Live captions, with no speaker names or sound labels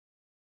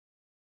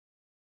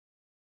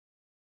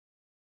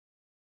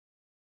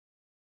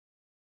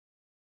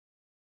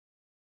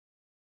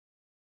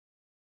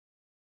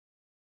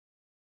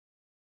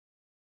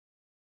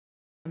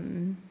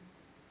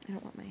I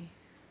don't want my,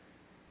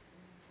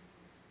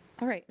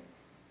 all right.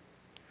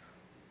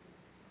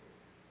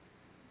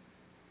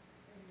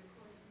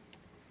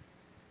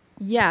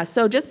 Yeah,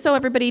 so just so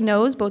everybody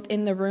knows, both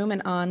in the room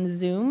and on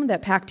Zoom,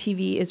 that PAC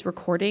TV is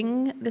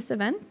recording this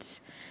event,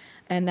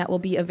 and that will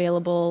be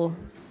available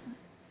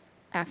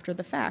after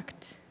the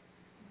fact.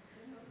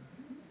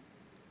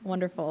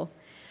 Wonderful.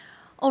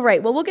 All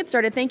right, well, we'll get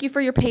started. Thank you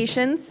for your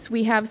patience.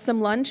 We have some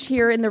lunch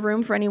here in the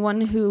room for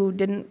anyone who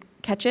didn't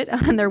catch it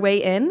on their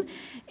way in.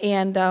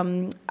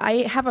 And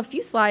I have a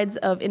few slides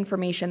of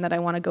information that I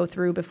want to go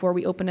through before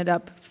we open it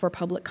up for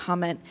public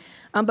comment.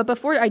 But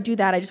before I do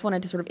that, I just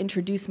wanted to sort of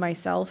introduce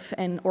myself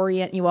and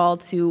orient you all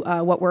to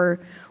what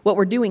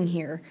we're doing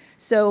here.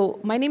 So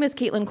my name is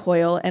Caitlin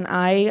Coyle, and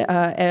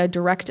I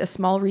direct a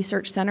small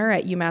research center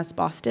at UMass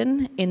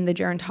Boston in the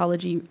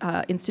Gerontology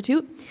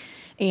Institute.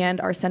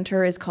 And our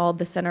center is called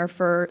the Center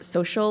for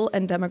Social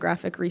and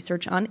Demographic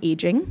Research on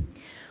Aging.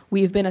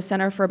 We've been a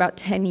center for about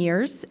 10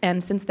 years,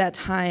 and since that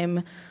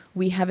time,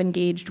 we have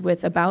engaged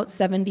with about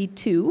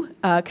 72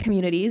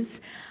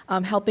 communities,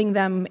 helping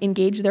them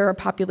engage their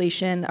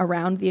population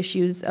around the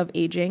issues of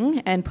aging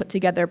and put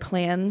together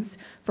plans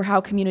for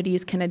how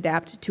communities can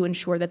adapt to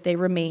ensure that they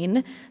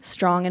remain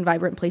strong and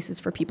vibrant places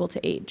for people to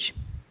age.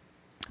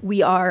 We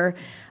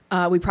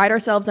pride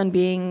ourselves on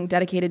being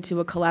dedicated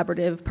to a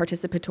collaborative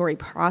participatory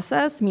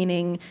process,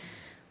 meaning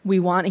we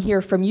want to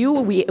hear from you.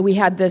 We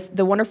had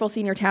the wonderful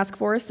Senior Task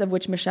Force, of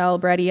which Michelle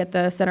Brady at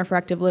the Center for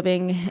Active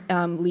Living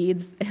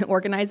leads and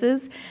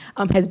organizes,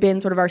 has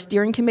been sort of our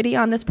steering committee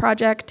on this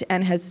project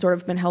and has sort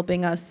of been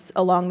helping us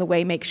along the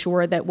way make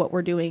sure that what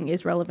we're doing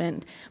is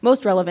relevant,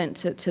 most relevant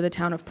to the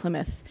town of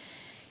Plymouth.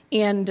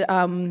 And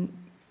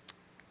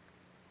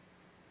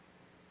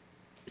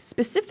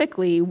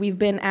specifically, we've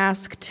been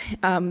asked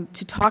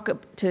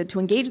to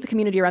engage the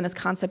community around this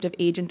concept of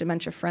age and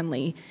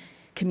dementia-friendly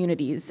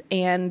communities.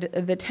 And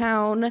the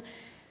town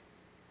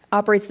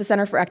operates the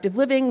Center for Active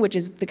Living, which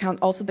is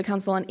also the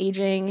Council on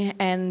Aging,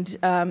 and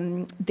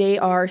they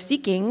are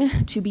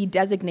seeking to be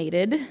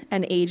designated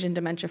an age and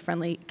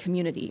dementia-friendly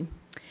community.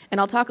 And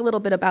I'll talk a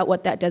little bit about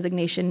what that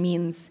designation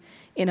means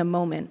in a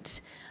moment.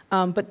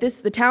 But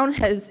the town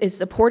is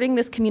supporting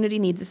this community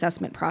needs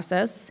assessment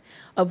process,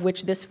 of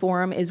which this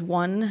forum is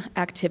one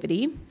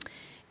activity.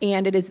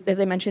 And it is, as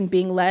I mentioned,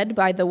 being led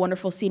by the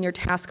wonderful Senior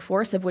Task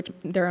Force, of which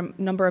there are a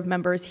number of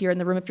members here in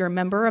the room. If you're a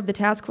member of the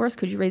task force,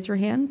 could you raise your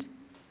hand?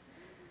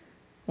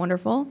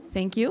 Wonderful,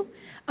 thank you.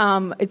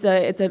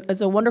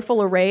 It's a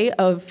wonderful array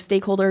of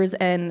stakeholders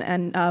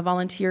and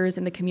volunteers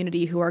in the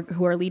community who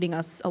are leading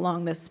us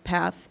along this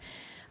path.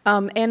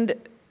 And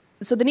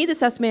so the needs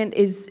assessment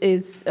is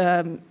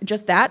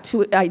just that,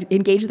 to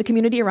engage the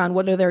community around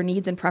what are their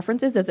needs and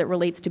preferences as it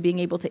relates to being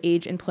able to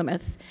age in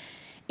Plymouth.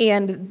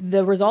 And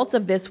the results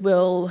of this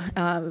will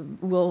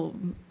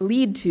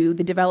lead to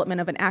the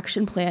development of an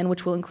action plan,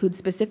 which will include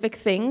specific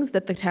things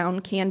that the town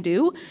can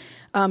do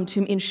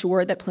to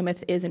ensure that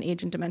Plymouth is an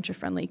age and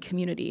dementia-friendly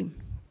community.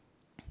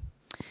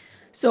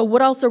 So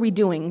what else are we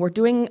doing? We're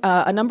doing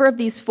a number of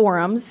these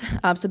forums.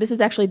 So this is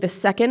actually the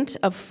second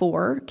of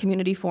 4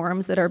 community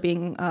forums that are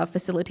being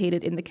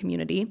facilitated in the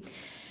community.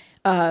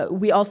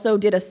 We also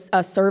did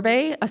a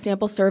survey, a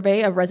sample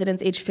survey of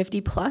residents age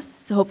 50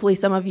 plus. Hopefully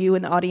some of you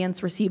in the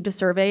audience received a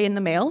survey in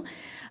the mail.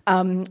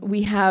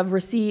 We have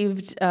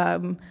received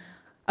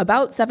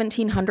about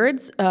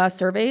 1,700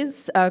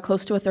 surveys,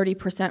 close to a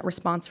 30%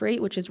 response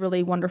rate, which is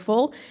really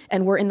wonderful.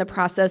 And we're in the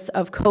process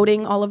of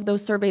coding all of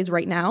those surveys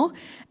right now.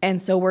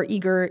 And so we're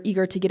eager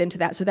to get into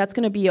that. So that's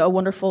going to be a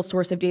wonderful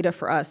source of data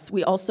for us.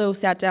 We also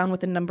sat down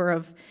with a number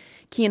of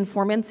key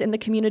informants in the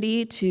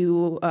community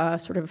to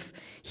sort of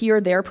hear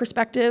their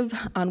perspective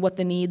on what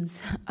the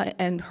needs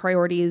and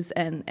priorities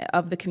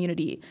of the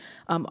community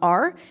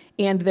are,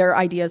 and their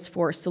ideas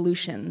for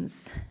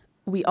solutions.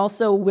 We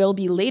also will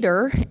be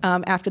later,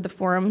 after the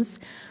forums,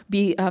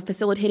 be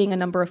facilitating a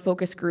number of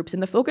focus groups.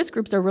 And the focus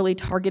groups are really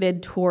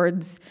targeted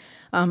towards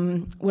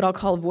what I'll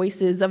call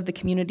voices of the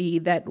community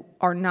that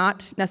are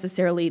not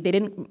necessarily,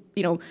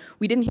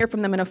 we didn't hear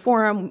from them in a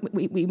forum,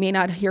 we may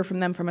not hear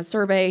from them from a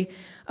survey.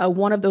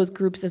 One of those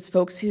groups is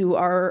folks who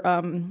are,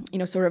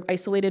 sort of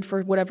isolated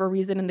for whatever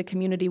reason in the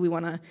community. We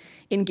want to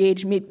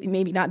engage,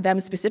 maybe not them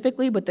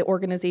specifically, but the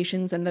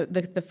organizations and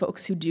the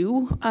folks who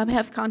do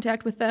have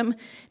contact with them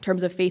in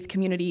terms of faith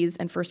communities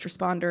and first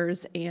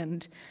responders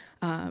and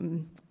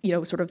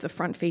sort of the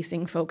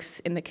front-facing folks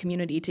in the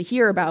community to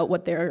hear about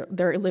what their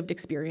lived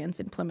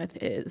experience in Plymouth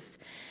is.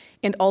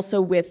 And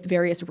also with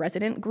various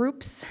resident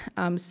groups,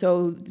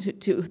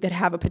 that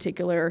have a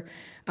particular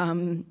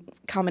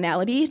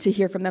commonality to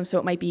hear from them. So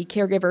it might be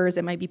caregivers,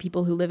 it might be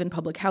people who live in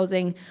public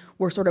housing.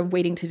 We're sort of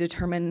waiting to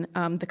determine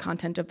the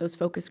content of those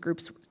focus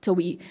groups till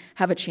we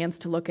have a chance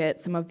to look at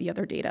some of the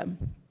other data.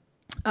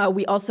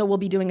 We also will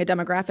be doing a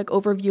demographic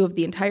overview of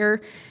the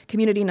entire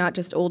community, not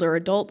just older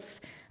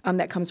adults.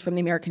 that comes from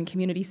the American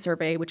Community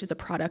Survey, which is a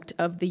product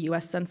of the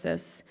US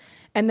Census.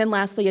 And then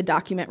lastly, a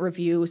document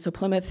review. So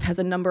Plymouth has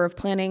a number of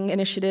planning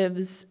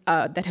initiatives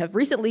that have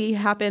recently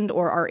happened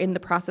or are in the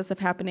process of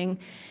happening,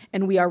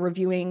 and we are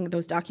reviewing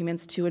those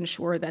documents to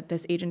ensure that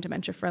this age and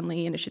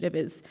dementia-friendly initiative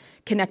is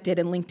connected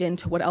and linked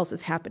into what else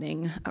is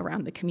happening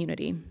around the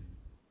community.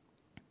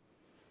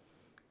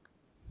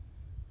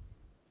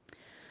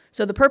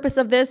 So the purpose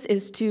of this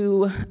is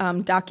to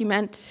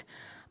document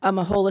a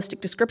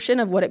holistic description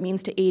of what it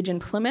means to age in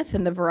Plymouth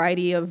and the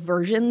variety of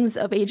versions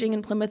of aging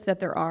in Plymouth that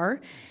there are,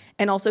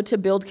 and also to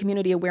build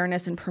community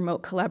awareness and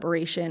promote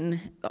collaboration.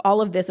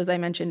 All of this, as I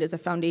mentioned, is a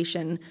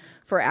foundation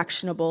for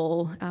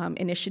actionable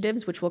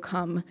initiatives, which will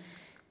come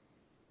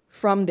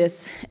from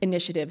this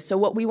initiative. So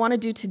what we want to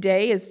do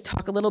today is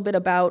talk a little bit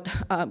about,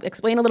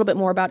 explain a little bit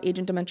more about Age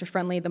and Dementia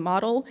Friendly, the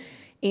model,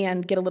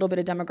 and get a little bit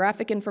of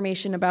demographic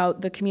information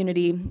about the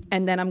community.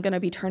 And then I'm going to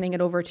be turning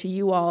it over to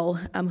you all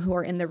who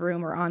are in the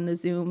room or on the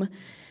Zoom.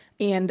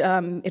 And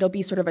it'll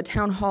be sort of a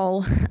town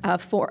hall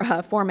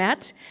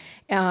format.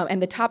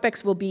 And the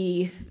topics will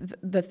be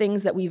the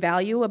things that we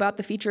value about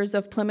the features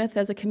of Plymouth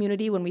as a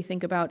community when we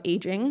think about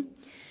aging.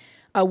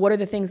 What are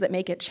the things that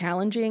make it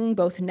challenging,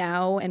 both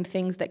now and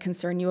things that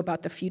concern you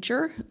about the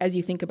future as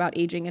you think about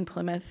aging in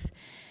Plymouth?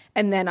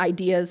 And then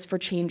ideas for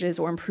changes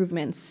or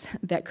improvements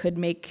that could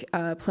make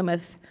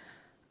Plymouth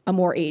a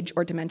more age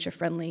or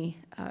dementia-friendly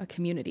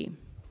community.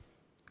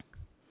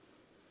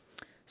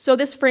 So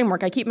this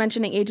framework, I keep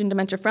mentioning age and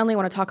dementia-friendly, I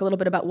want to talk a little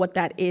bit about what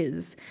that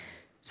is.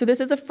 So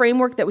this is a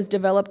framework that was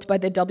developed by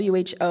the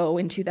WHO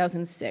in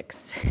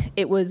 2006.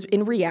 It was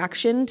in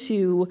reaction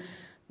to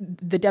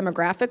the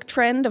demographic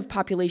trend of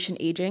population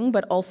aging,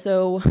 but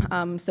also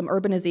some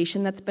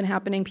urbanization that's been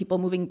happening, people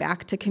moving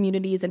back to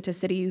communities and to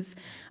cities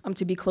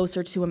to be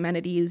closer to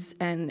amenities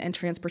and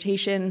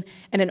transportation,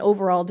 and an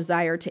overall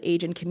desire to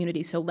age in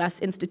communities, so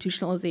less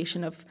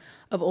institutionalization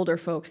of older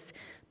folks.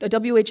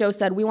 The WHO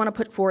said, we want to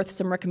put forth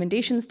some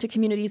recommendations to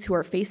communities who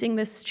are facing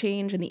this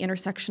change and the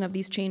intersection of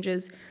these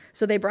changes.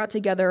 So they brought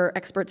together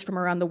experts from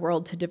around the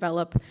world to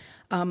develop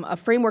a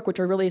framework, which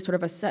are really sort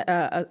of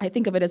I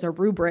think of it as a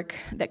rubric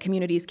that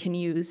communities can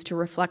use to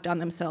reflect on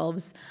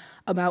themselves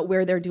about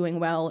where they're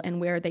doing well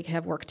and where they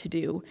have work to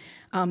do.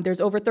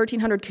 There's over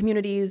 1,300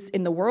 communities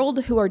in the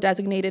world who are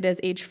designated as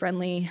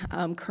age-friendly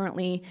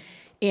currently.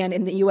 And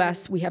in the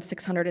US, we have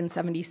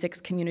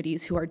 676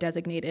 communities who are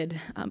designated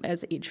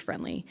as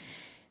age-friendly.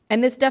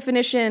 And this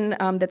definition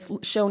that's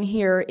shown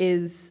here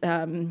is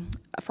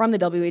from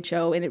the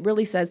WHO, and it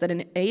really says that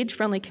an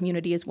age-friendly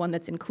community is one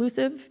that's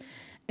inclusive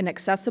and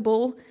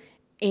accessible,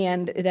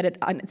 and that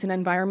it's an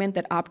environment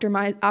that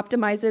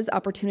optimizes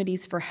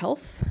opportunities for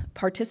health,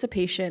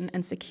 participation,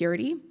 and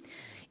security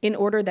in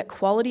order that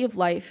quality of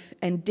life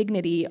and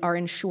dignity are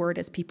ensured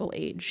as people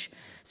age.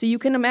 So you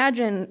can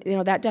imagine,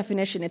 that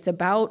definition, it's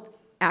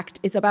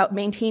about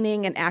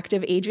maintaining an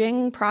active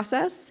aging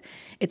process.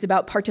 It's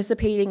about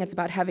participating, it's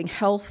about having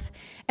health,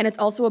 and it's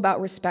also about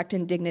respect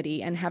and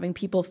dignity and having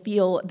people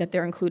feel that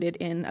they're included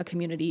in a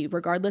community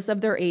regardless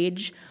of their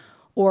age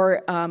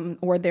or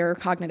their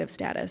cognitive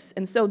status.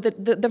 And so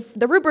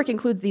the rubric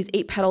includes these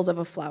 8 petals of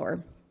a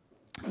flower,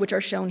 which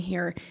are shown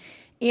here.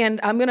 And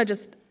I'm gonna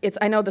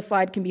I know the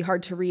slide can be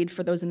hard to read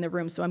for those in the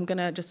room, so I'm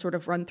gonna just sort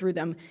of run through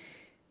them.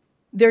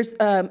 There's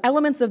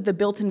elements of the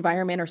built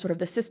environment or sort of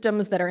the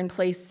systems that are in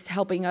place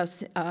helping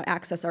us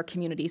access our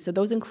community. So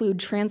those include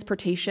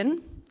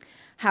transportation,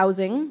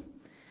 housing,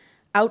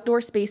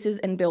 outdoor spaces,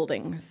 and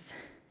buildings.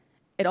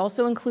 It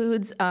also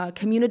includes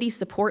community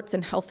supports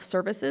and health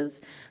services.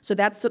 So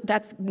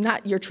that's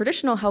not your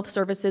traditional health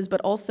services,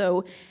 but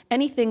also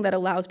anything that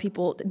allows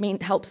people,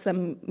 helps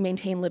them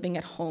maintain living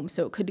at home.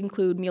 So it could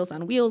include Meals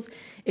on Wheels,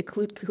 it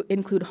could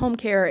include home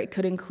care, it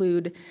could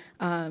include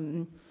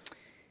family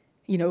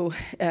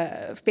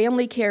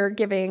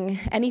caregiving,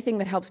 anything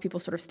that helps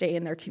people sort of stay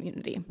in their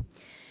community.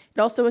 It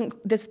also,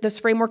 this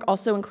framework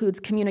also includes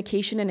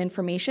communication and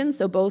information,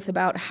 so both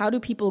about how do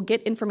people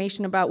get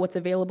information about what's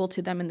available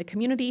to them in the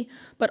community,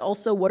 but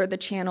also what are the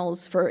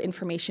channels for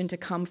information to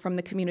come from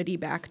the community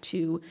back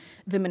to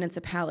the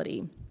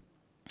municipality.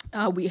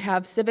 We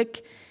have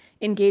civic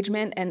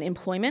engagement and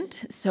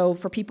employment, so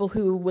for people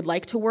who would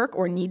like to work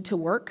or need to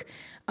work,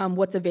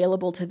 what's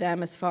available to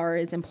them as far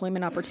as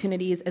employment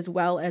opportunities, as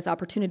well as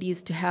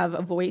opportunities to have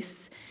a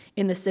voice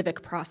in the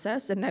civic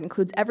process, and that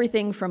includes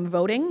everything from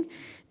voting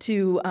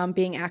to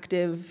being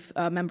active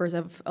members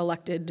of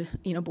elected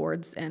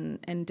boards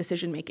and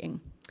decision-making.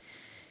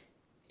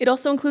 It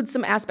also includes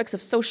some aspects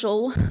of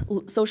social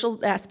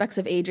aspects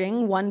of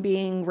aging, one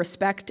being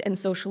respect and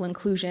social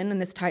inclusion, and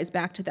this ties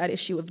back to that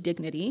issue of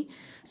dignity.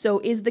 So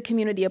is the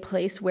community a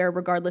place where,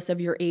 regardless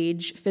of your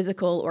age,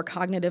 physical or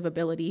cognitive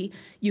ability,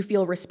 you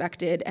feel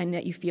respected and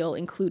that you feel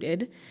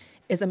included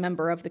as a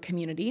member of the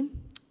community?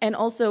 And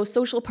also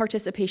social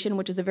participation,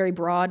 which is a very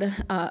broad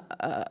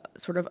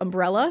sort of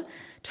umbrella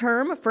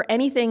term for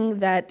anything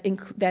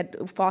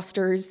that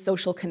fosters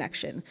social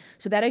connection.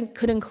 So that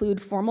could include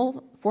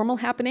formal formal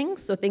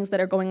happenings, so things that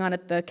are going on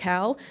at the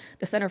CAL,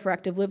 the Center for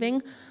Active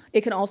Living.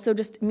 It can also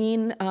just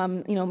mean,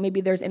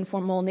 maybe there's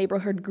informal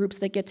neighborhood groups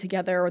that get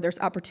together, or there's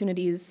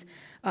opportunities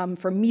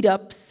for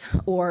meetups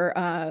or,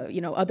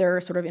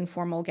 other sort of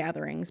informal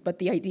gatherings. But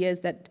the idea is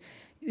that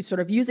sort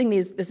of using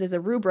this as a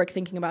rubric,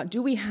 thinking about,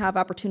 do we have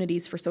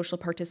opportunities for social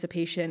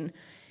participation?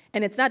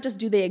 And it's not just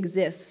do they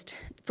exist.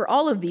 For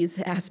all of these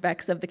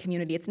aspects of the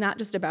community, it's not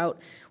just about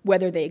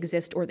whether they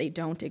exist or they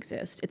don't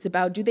exist. It's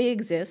about, do they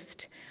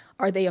exist?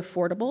 Are they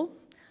affordable?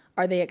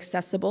 Are they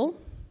accessible?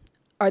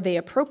 Are they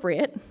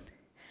appropriate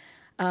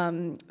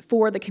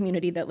for the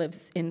community that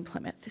lives in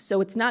Plymouth?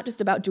 So it's not just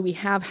about, do we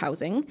have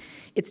housing?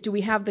 It's, do we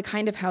have the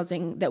kind of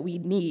housing that we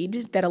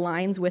need that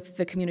aligns with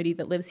the community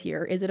that lives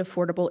here? Is it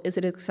affordable? Is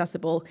it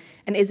accessible?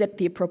 And is it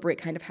the appropriate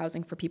kind of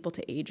housing for people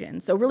to age in?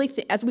 So really,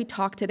 as we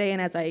talk today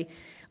and as I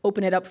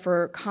open it up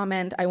for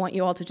comment, I want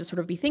you all to just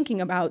sort of be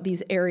thinking about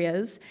these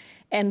areas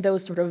and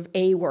those sort of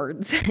A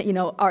words.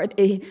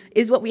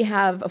 Is what we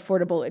have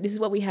affordable? Is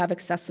what we have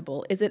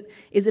accessible? Is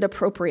it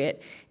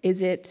appropriate?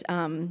 Is it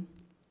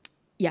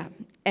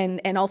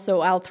and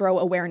also I'll throw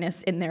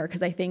awareness in there,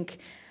 because I think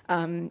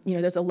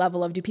there's a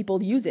level of, do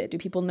people use it? Do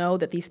people know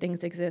that these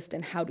things exist,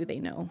 and how do they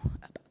know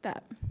about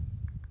that?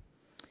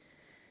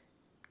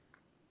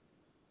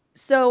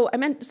 So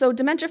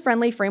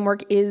dementia-friendly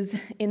framework is,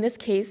 in this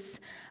case,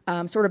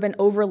 sort of an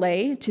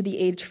overlay to the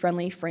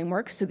age-friendly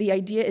framework. So the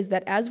idea is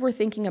that as we're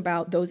thinking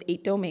about those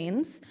 8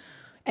 domains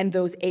and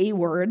those A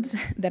words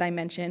that I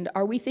mentioned,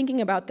 are we thinking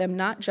about them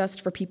not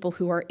just for people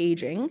who are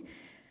aging,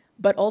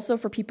 but also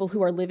for people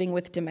who are living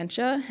with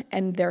dementia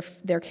and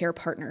their care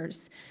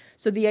partners?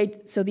 So the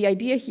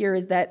idea here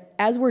is that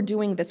as we're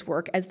doing this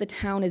work, as the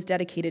town is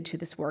dedicated to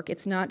this work,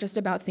 it's not just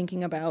about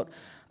thinking about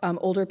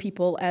older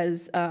people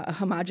as a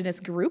homogenous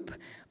group,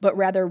 but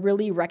rather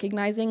really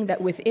recognizing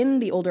that within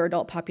the older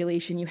adult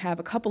population, you have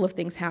a couple of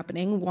things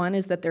happening. One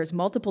is that there's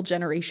multiple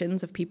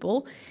generations of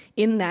people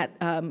in that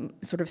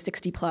sort of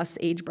 60-plus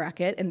age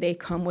bracket, and they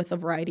come with a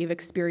variety of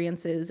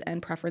experiences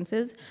and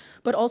preferences,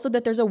 but also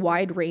that there's a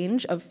wide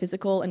range of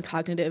physical and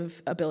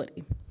cognitive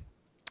ability.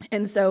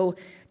 And so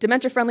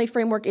dementia-friendly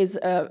framework is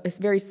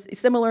very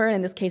similar.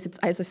 In this case,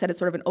 as I said, it's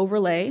sort of an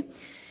overlay.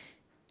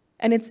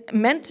 And it's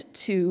meant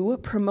to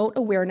promote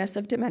awareness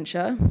of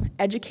dementia,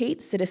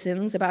 educate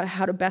citizens about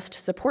how to best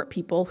support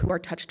people who are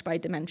touched by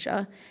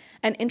dementia,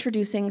 and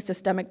introducing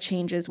systemic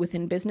changes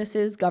within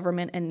businesses,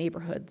 government, and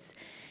neighborhoods.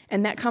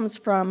 And that comes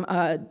from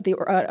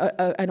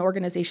an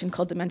organization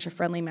called Dementia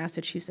Friendly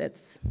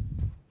Massachusetts.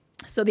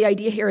 So the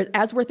idea here is,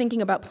 as we're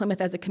thinking about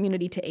Plymouth as a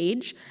community to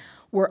age,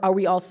 what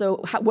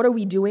are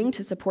we doing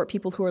to support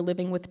people who are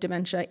living with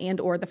dementia and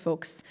or the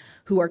folks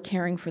who are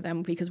caring for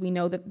them? Because we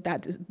know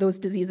that those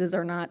diseases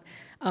are not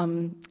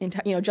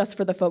just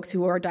for the folks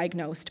who are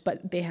diagnosed,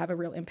 but they have a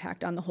real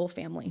impact on the whole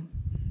family.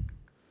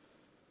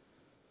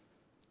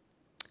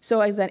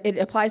 So as it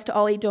applies to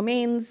all 8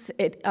 domains.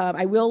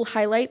 I will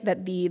highlight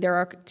that there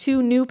are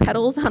 2 new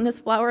petals on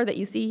this flower that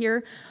you see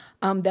here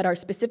that are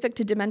specific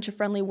to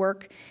dementia-friendly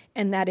work,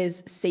 and that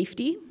is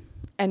safety.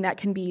 And that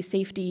can be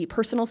safety,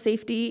 personal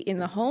safety in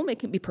the home. It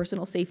can be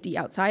personal safety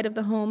outside of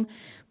the home.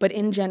 But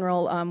in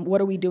general,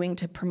 what are we doing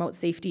to promote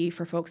safety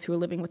for folks who are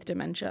living with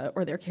dementia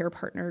or their care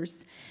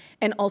partners?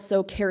 And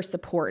also care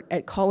support,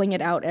 at calling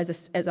it out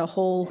as a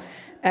whole,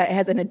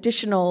 has an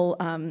additional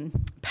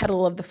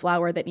petal of the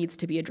flower that needs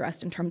to be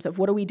addressed in terms of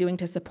what are we doing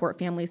to support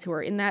families who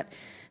are in that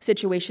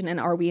situation, and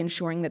are we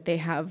ensuring that they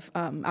have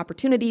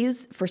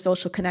opportunities for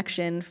social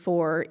connection,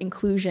 for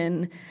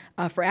inclusion,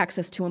 for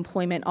access to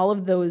employment. All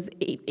of those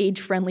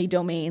age-friendly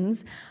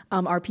domains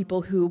are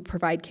people who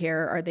provide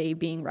care. Are they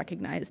being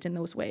recognized in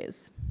those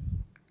ways?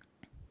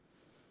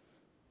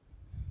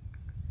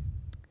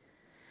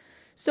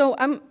 So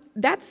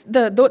that's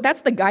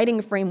the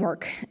guiding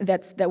framework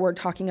that we're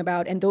talking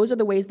about, and those are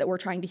the ways that we're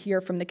trying to hear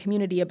from the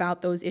community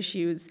about those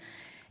issues.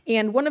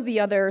 And one of the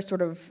other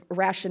sort of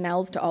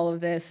rationales to all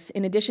of this,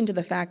 in addition to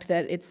the fact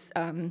that it's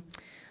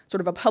sort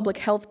of a public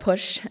health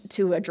push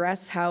to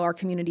address how our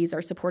communities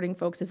are supporting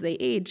folks as they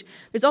age,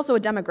 there's also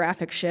a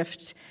demographic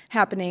shift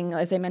happening,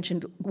 as I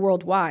mentioned,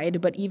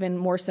 worldwide, but even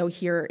more so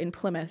here in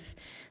Plymouth.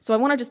 So I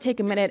want to just take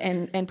a minute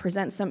and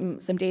present some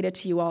data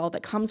to you all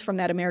that comes from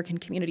that American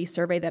Community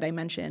Survey that I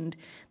mentioned.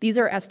 These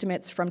are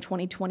estimates from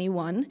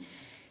 2021.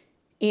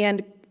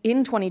 And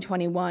in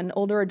 2021,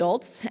 older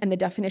adults, and the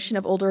definition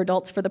of older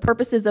adults for the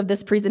purposes of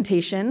this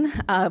presentation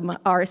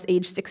are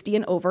age 60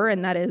 and over,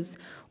 and that is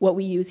what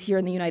we use here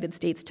in the United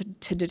States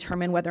to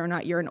determine whether or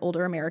not you're an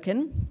older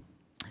American.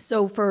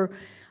 So for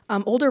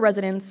older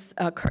residents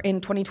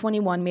in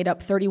 2021 made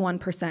up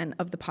 31%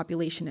 of the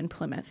population in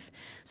Plymouth.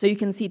 So you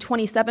can see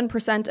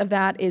 27% of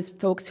that is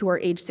folks who are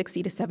age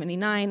 60 to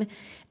 79,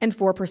 and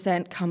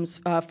 4%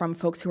 comes from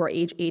folks who are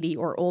age 80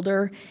 or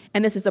older,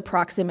 and this is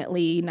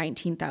approximately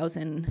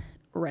 19,000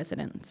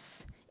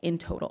 residents in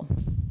total.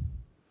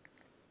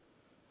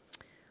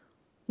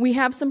 We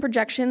have some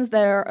projections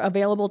that are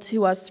available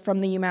to us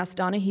from the UMass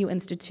Donahue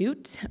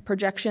Institute.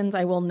 Projections,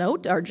 I will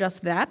note, are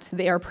just that.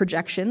 They are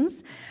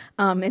projections.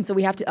 And so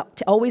we have to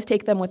always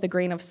take them with a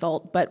grain of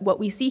salt. But what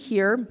we see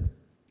here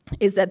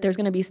is that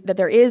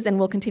there is and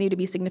will continue to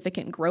be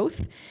significant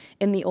growth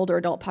in the older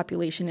adult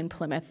population in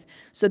Plymouth.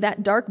 So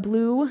that dark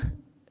blue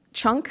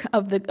chunk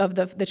of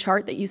the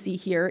chart that you see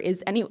here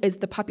is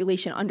the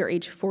population under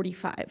age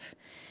 45.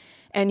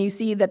 And you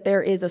see that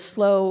there is a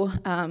slow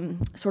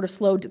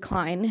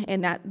decline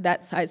in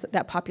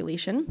that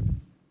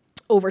population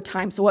over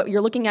time. So what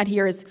you're looking at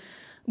here is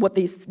what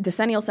the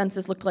decennial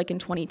census looked like in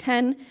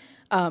 2010.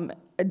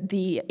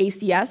 The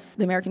ACS,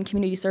 the American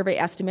Community Survey,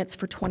 estimates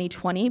for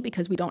 2020,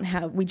 because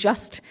we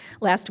just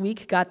last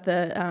week got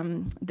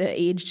the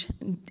age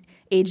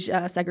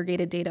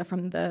segregated data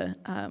from the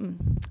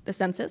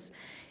census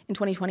in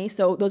 2020.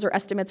 So those are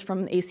estimates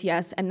from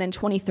ACS, and then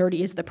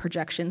 2030 is the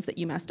projections that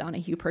UMass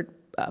Donahue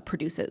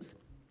produces.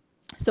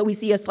 So we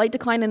see a slight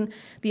decline in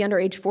the under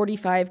age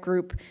 45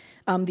 group.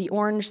 The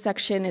orange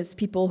section is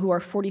people who are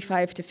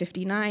 45 to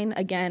 59.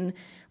 Again,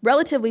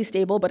 relatively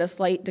stable, but a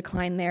slight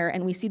decline there.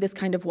 And we see this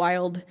kind of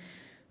wild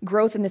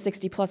growth in the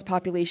 60-plus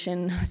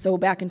population. So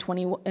back in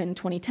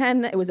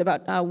 2010, it was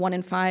about 1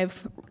 in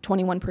 5,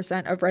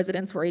 21% of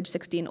residents were age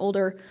 60 and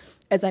older.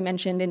 As I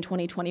mentioned, in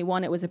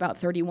 2021, it was about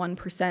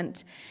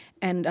 31%,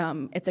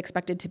 and it's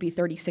expected to be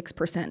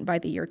 36% by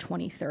the year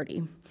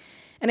 2030.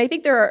 And I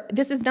think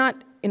this is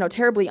not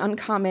terribly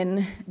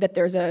uncommon that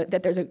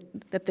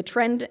the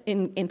trend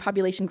in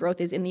population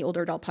growth is in the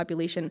older adult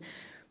population.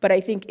 But I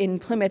think in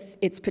Plymouth,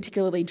 it's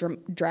particularly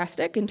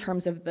drastic in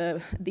terms of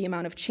the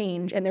amount of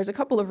change. And there's a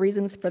couple of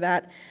reasons for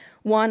that.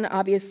 One,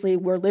 obviously,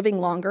 we're living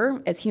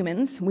longer as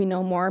humans. We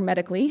know more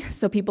medically,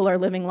 so people are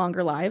living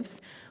longer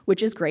lives,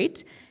 which is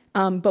great.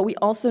 But we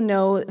also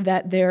know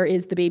that there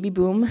is the baby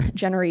boom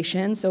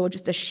generation, so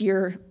just a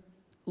sheer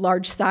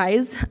large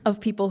size of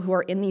people who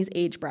are in these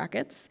age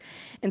brackets.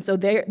 And so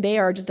they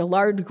are just a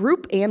large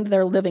group, and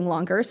they're living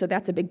longer, so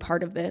that's a big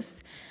part of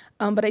this.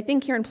 But I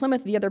think here in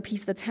Plymouth, the other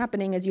piece that's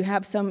happening is you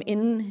have some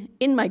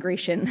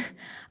in-migration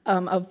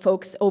of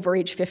folks over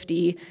age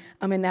 50,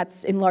 and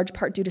that's in large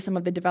part due to some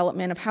of the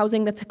development of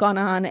housing that's gone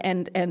on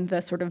and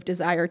the sort of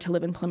desire to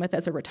live in Plymouth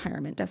as a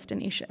retirement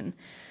destination.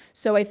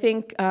 So I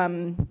think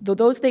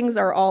those things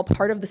are all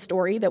part of the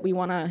story that we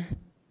want to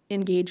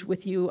engage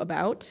with you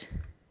about.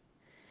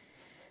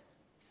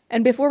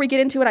 And before we get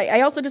into it,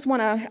 I also just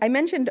want to, I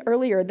mentioned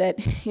earlier that,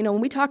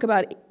 when we talk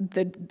about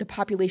the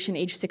population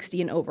age 60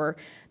 and over,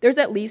 there's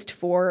at least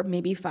 4,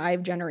 maybe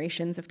 5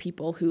 generations of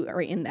people who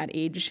are in that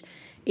age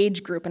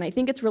group. And I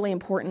think it's really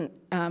important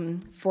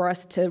for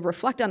us to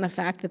reflect on the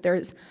fact that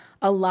there's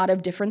a lot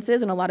of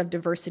differences and a lot of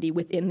diversity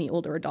within the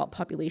older adult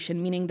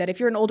population, meaning that if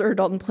you're an older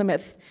adult in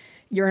Plymouth,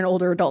 you're an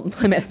older adult in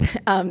Plymouth.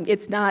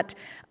 It's not,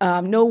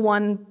 no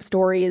one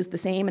story is the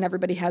same, and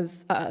everybody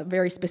has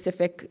very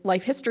specific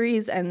life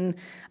histories and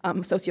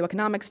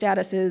socioeconomic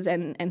statuses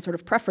and sort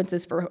of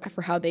preferences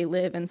for how they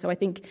live. And so I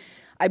think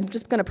I'm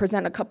just going to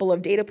present a couple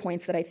of data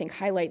points that I think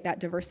highlight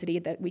that diversity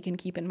that we can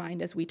keep in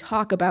mind as we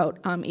talk about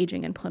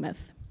aging in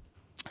Plymouth.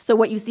 So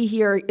what you see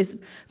here is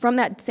from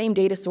that same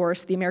data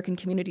source, the American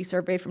Community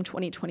Survey from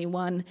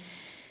 2021.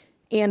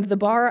 And the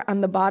bar on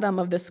the bottom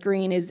of the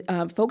screen is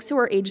folks who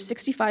are age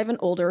 65 and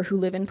older who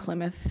live in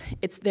Plymouth.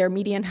 It's their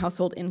median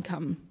household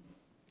income.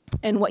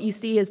 And what you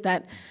see is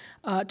that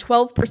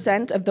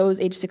 12% of those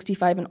age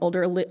 65 and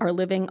older are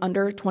living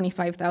under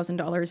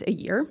 $25,000 a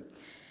year.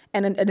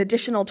 And an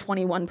additional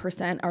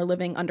 21% are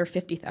living under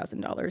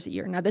 $50,000 a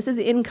year. Now, this is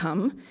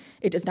income.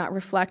 It does not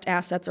reflect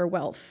assets or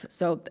wealth,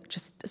 so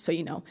just so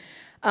you know.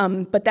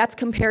 But that's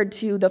compared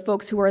to the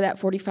folks who are that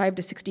 45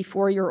 to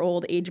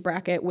 64-year-old age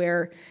bracket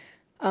where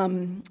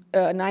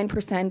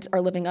 9% are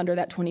living under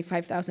that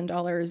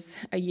 $25,000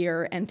 a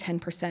year, and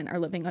 10% are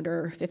living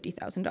under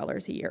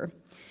 $50,000 a year.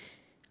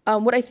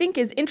 What I think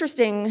is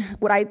interesting,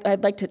 what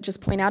I'd like to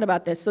just point out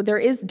about this, so there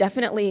is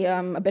definitely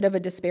a bit of a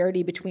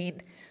disparity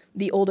between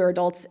the older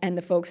adults and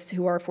the folks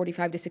who are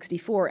 45 to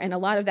 64, and a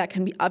lot of that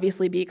can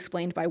obviously be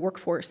explained by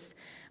workforce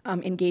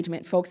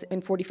engagement. Folks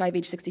in 45,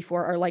 age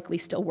 64 are likely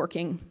still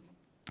working,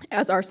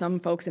 as are some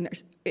folks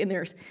in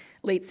their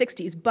late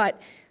 60s.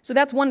 But so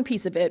that's one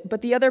piece of it.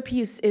 But the other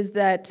piece is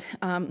that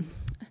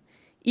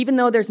even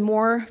though there's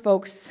more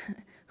folks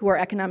who are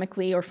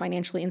economically or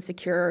financially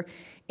insecure,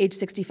 age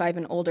 65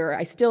 and older,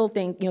 I still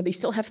think, they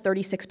still have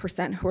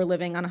 36% who are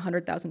living on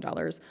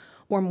 $100,000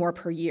 or more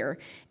per year.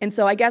 And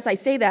so I guess I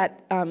say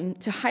that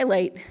to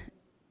highlight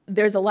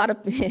there's a lot of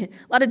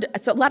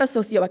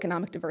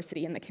socioeconomic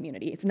diversity in the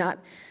community. It's not,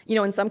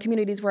 in some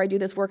communities where I do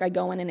this work, I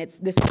go in and it's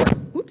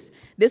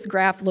this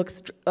graph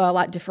looks a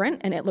lot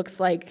different, and it looks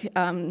like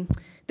the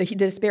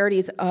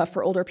disparities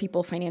for older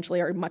people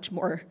financially are much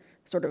more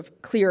sort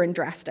of clear and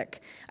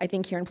drastic. I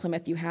think here in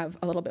Plymouth you have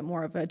a little bit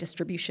more of a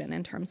distribution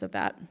in terms of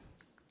that.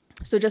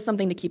 So just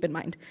something to keep in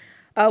mind.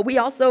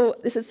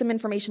 This is some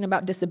information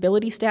about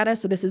disability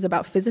status, so this is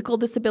about physical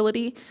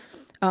disability.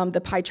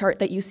 The pie chart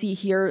that you see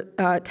here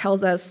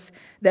tells us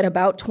that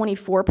about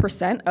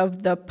 24%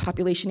 of the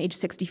population age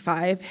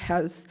 65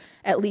 has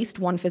at least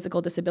one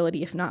physical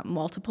disability, if not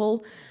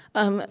multiple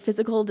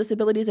physical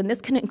disabilities. And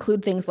this can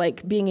include things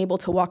like being able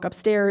to walk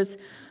upstairs,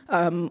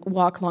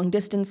 walk long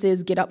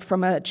distances, get up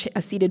from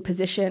a seated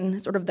position,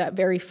 sort of that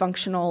very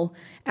functional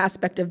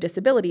aspect of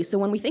disability. So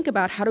when we think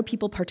about how do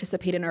people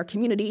participate in our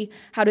community,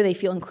 how do they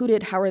feel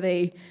included, how are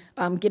they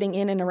getting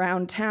in and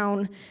around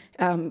town,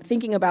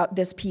 thinking about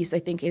this piece I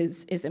think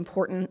is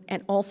important.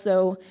 And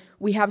also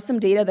we have some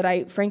data that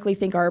I frankly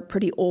think are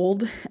pretty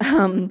old.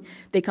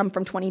 They come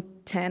from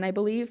 2010, I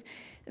believe,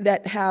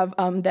 that have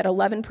that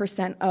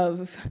 11%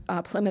 of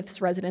Plymouth's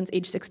residents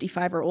age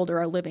 65 or older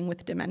are living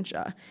with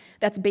dementia.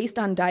 That's based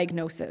on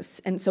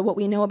diagnosis. And so what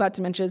we know about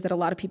dementia is that a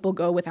lot of people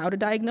go without a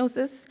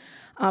diagnosis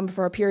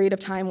for a period of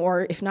time,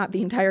 or if not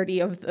the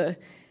entirety of the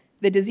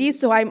disease.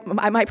 So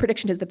my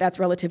prediction is that that's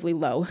relatively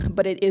low,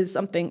 but it is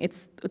something,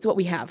 it's what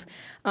we have.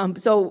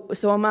 So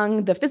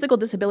among the physical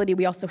disability,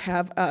 we also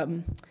have,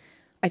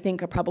 I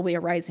think, probably a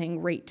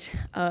rising rate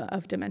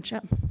of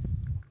dementia.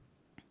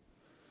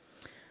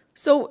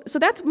 So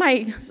that's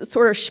my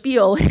sort of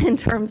spiel in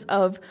terms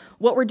of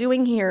what we're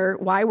doing here,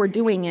 why we're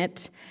doing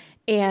it,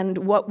 and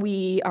what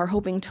we are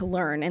hoping to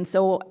learn. And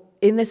so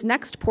in this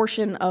next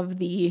portion of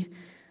the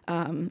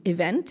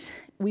event,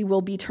 we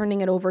will be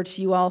turning it over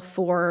to you all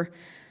for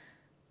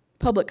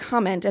public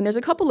comment, and there's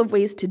a couple of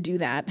ways to do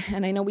that,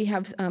 and I know we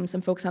have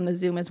some folks on the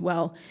Zoom as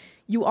well.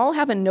 You all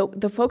have a note,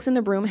 the folks in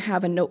the room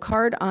have a note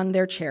card on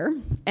their chair,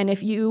 and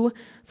if you,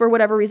 for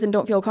whatever reason,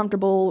 don't feel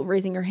comfortable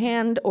raising your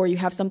hand, or you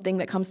have something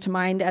that comes to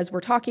mind as we're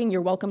talking,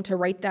 you're welcome to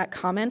write that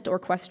comment or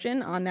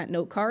question on that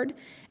note card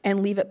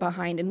and leave it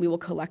behind, and we will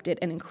collect it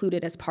and include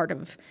it as part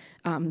of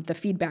the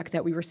feedback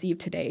that we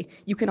received today.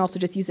 You can also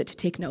just use it to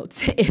take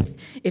notes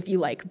if you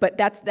like, but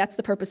that's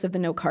the purpose of the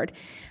note card.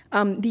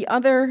 The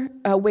other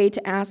way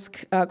to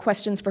ask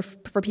questions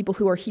for people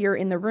who are here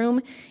in the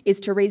room is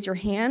to raise your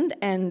hand,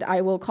 and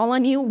I will call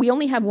on you. We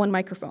only have one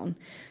microphone,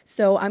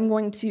 so I'm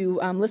going to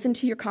listen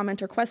to your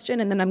comment or question,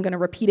 and then I'm going to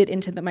repeat it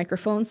into the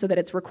microphone so that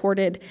it's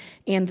recorded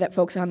and that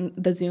folks on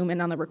the Zoom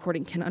and on the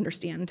recording can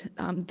understand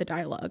the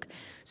dialogue.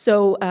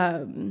 So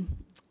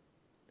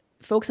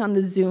folks on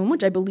the Zoom,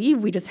 which I believe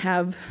we just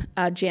have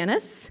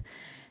Janice.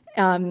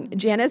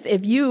 Janice,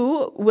 if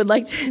you would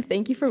like to,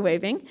 thank you for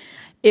waving.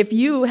 If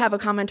you have a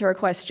comment or a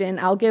question,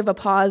 I'll give a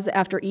pause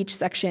after each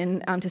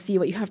section to see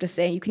what you have to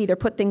say. You can either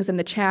put things in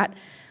the chat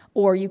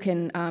or you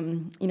can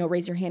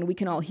raise your hand. We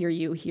can all hear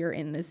you here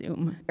in the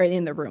Zoom, or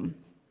in the room.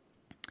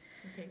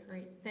 Okay,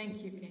 great.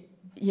 Thank you, Kate.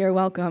 You're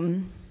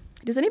welcome.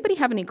 Does anybody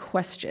have any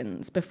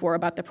questions before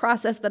about the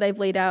process that I've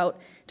laid out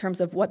in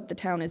terms of what the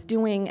town is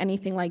doing,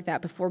 anything like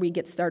that, before we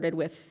get started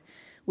with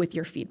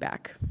your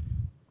feedback?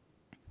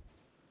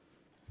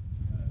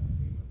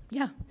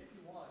 Yeah. If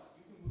you want,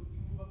 you can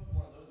move up to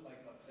one of those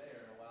mics up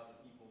there and allow the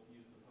people to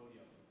use the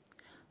podium.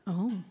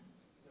 Oh.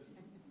 That is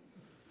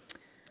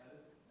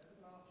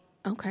an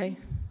option. Okay.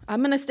 I'm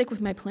going to stick with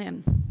my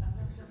plan.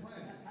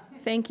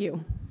 Thank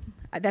you.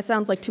 That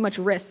sounds like too much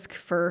risk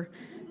for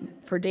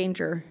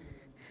danger.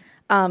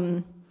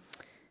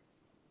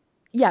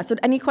 Yeah, so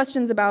any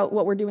questions about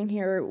what we're doing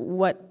here,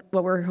 what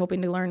we're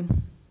hoping to learn?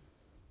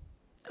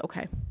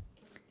 Okay. Can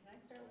I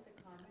start with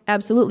a comment?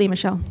 Absolutely,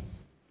 Michelle.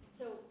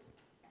 So,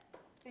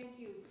 thank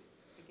you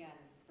again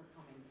for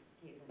coming,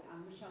 Caitlin.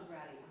 I'm Michelle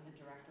Grady. I'm the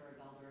Director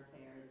of Elder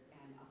Affairs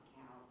and of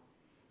CAL.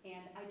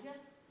 And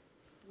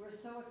we're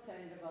so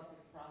excited about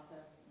this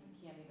process, you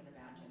can't even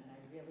imagine, and I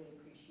really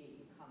appreciate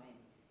you coming.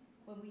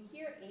 When we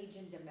hear age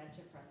and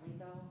dementia friendly,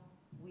 though,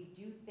 we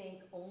do think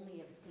only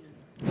of seniors.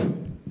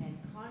 And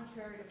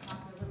contrary to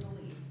popular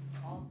belief,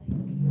 all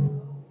things,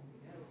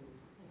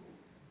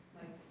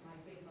 my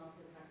big mouth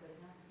is not good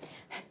enough.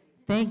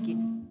 Thank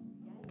you.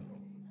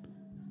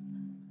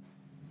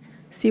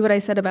 See what I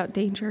said about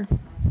danger? Do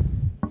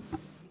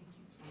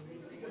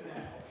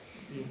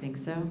you think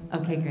so?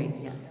 Okay, great.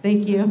 Yeah.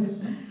 Thank you.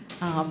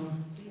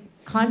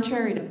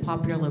 Contrary to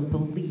popular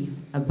belief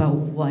about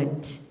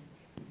what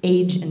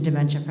age and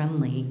dementia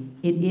friendly,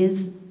 it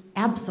is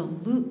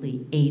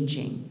absolutely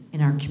aging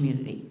in our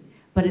community.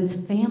 But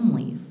it's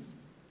families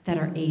that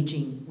are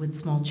aging with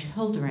small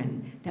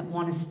children that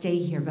want to stay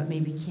here but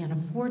maybe can't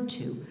afford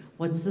to.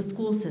 What's the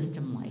school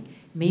system like?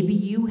 Maybe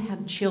you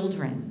have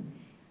children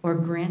or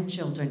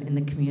grandchildren in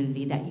the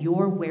community that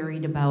you're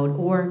worried about,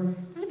 or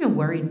not even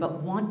worried,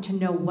 but want to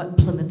know what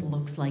Plymouth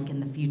looks like in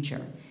the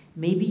future.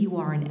 Maybe you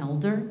are an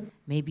elder,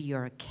 maybe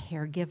you're a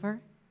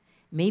caregiver,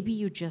 maybe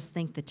you just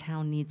think the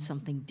town needs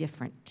something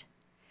different.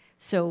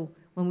 So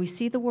when we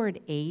see the word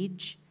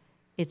age,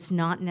 it's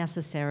not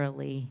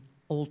necessarily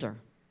older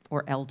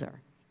or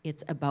elder.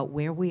 It's about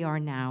where we are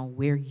now,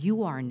 where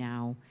you are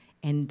now,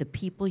 and the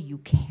people you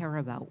care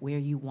about, where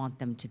you want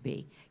them to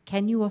be.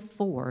 Can you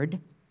afford,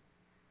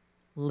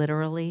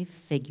 literally,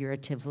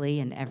 figuratively,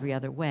 and every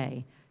other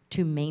way,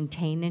 to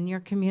maintain in your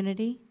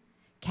community?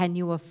 Can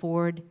you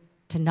afford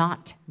to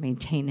not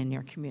maintain in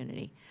your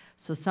community?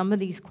 So some of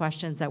these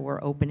questions that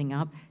we're opening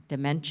up,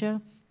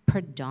 dementia,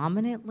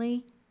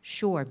 predominantly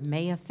sure,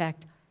 may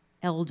affect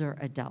elder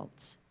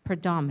adults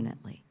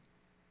predominantly.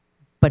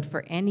 But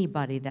for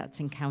anybody that's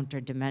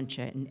encountered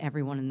dementia, and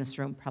everyone in this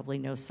room probably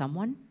knows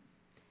someone,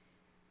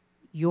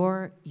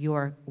 your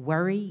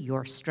worry,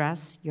 your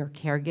stress, your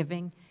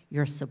caregiving,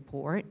 your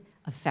support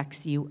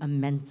affects you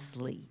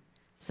immensely.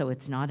 So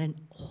it's not an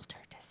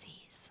older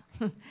disease.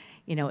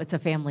 You know, it's a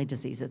family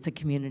disease. It's a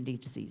community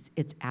disease.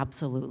 It's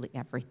absolutely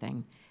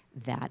everything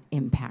that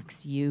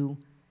impacts you.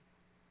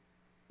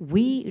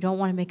 We don't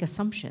want to make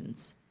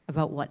assumptions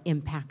about what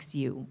impacts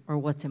you or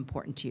what's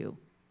important to you.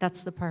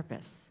 That's the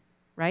purpose,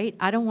 right?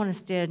 I don't want to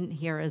stand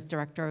here as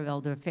Director of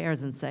Elder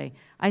Affairs and say,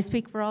 I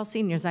speak for all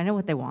seniors. I know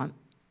what they want.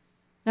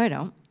 No, I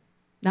don't.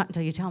 Not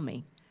until you tell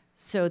me.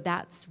 So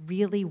that's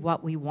really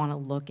what we want to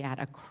look at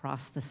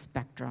across the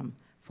spectrum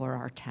for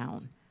our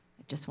town.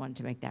 I just wanted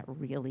to make that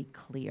really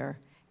clear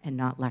and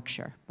not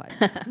lecture.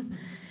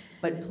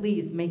 But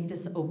please make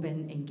this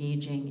open,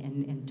 engaging,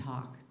 and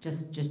talk.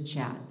 Just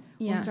chat.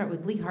 Yeah. We'll start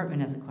with Lee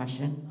Hartman has a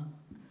question.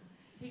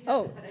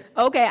 Oh,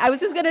 okay. I was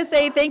just going to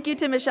say thank you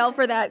to Michelle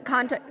for that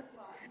context.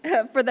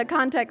 For the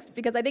context,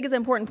 because I think it's an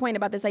important point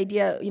about this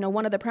idea. You know,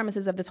 one of the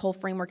premises of this whole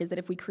framework is that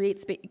if we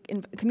create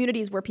in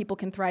communities where people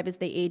can thrive as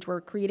they age, we're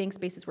creating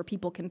spaces where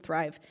people can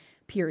thrive,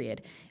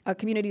 period. A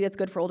community that's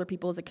good for older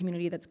people is a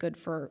community that's good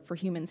for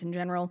humans in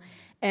general.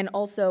 And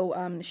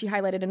also, she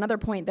highlighted another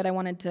point that I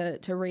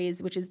wanted to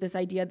raise, which is this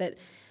idea that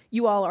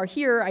you all are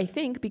here, I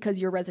think,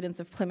 because you're residents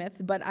of Plymouth,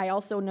 but I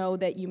also know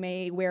that you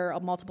may wear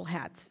multiple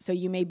hats. So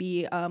you may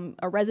be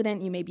a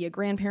resident, you may be a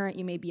grandparent,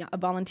 you may be a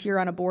volunteer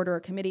on a board or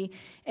a committee,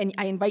 and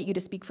I invite you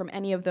to speak from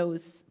any of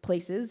those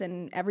places,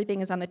 and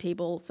everything is on the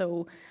table.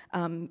 So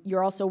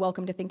you're also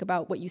welcome to think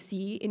about what you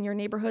see in your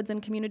neighborhoods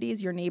and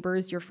communities, your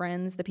neighbors, your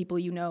friends, the people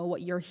you know,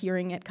 what you're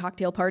hearing at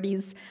cocktail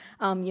parties,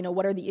 you know,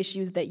 what are the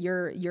issues that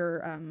you're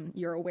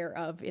aware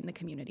of in the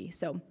community.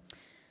 So.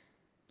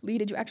 Lee,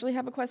 did you actually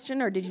have a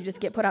question, or did you just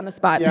get put on the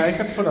spot? Yeah, I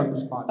got put on the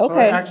spot. Okay. So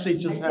I actually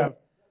just have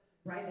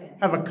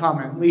a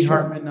comment. Lee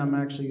Hartman, I'm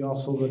actually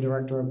also the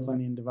Director of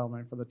Planning and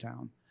Development for the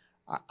town.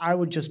 I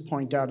would just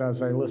point out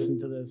as I listen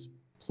to this,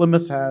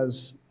 Plymouth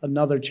has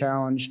another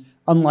challenge,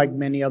 unlike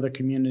many other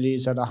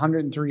communities, at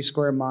 103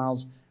 square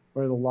miles,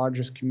 we're the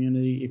largest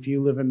community. If you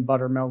live in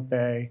Buttermilk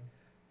Bay,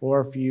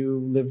 or if you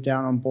live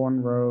down on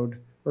Bourne Road,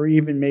 or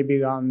even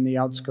maybe on the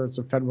outskirts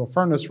of Federal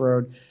Furnace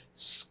Road,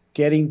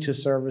 getting to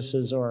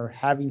services or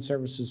having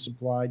services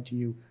supplied to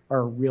you are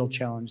a real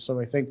challenge. So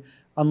I think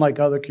unlike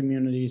other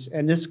communities,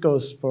 and this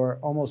goes for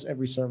almost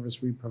every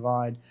service we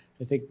provide,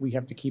 I think we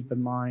have to keep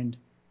in mind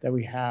that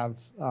we have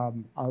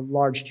a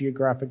large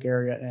geographic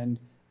area and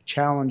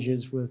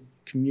challenges with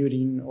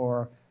commuting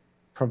or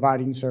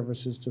providing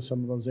services to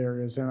some of those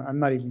areas. And I'm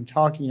not even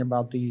talking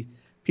about the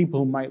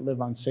people who might live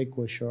on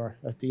Saquosh or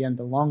at the end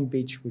of Long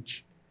Beach,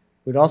 which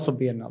would also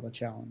be another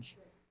challenge.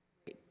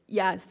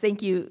 Yes,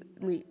 thank you,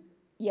 Lee.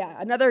 Yeah,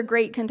 another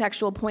great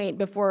contextual point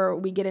before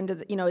we get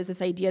into, is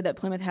this idea that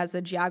Plymouth has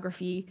a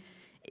geography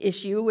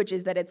issue, which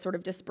is that it's sort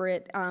of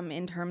disparate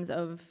in terms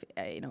of,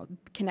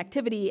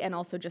 connectivity and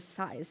also just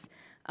size.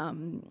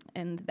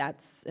 And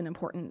that's an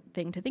important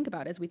thing to think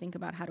about as we think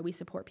about how do we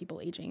support people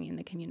aging in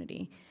the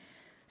community.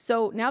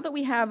 So now that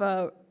we have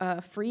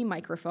a free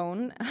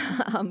microphone,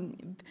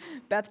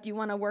 Beth, do you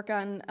want to work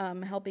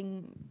on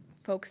helping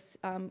folks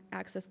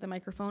access the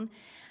microphone?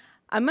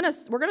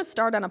 We're gonna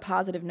start on a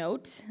positive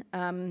note,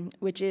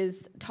 which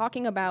is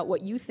talking about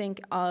what you think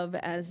of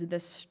as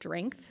the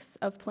strengths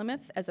of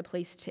Plymouth as a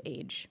place to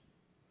age.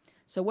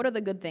 So what are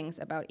the good things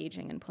about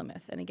aging in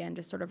Plymouth? And again,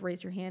 just sort of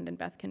raise your hand and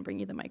Beth can bring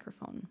you the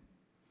microphone.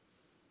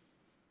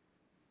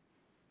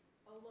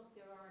 Oh, look,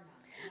 there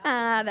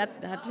are none.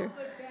 That's not true.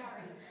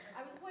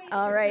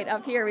 All right,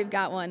 up here we've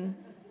got one.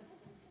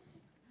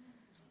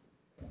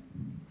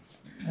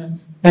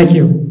 Thank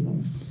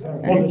you.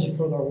 Hold this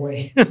further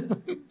away.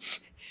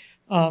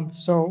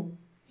 So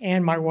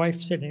Ann, my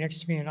wife, sitting next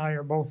to me, and I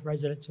are both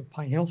residents of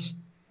Pine Hills.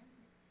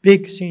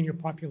 Big senior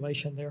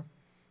population there.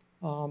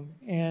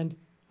 And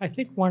I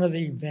think one of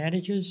the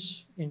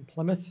advantages in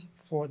Plymouth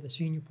for the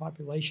senior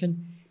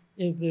population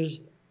is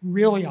there's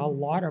really a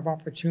lot of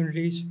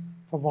opportunities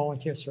for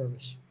volunteer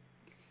service.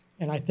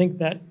 And I think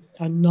that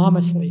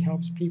enormously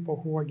helps people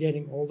who are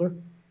getting older,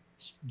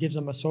 gives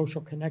them a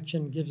social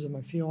connection, gives them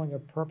a feeling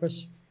of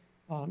purpose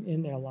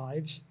in their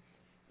lives.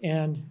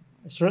 And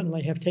I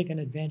certainly have taken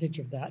advantage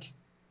of that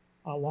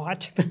a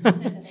lot. I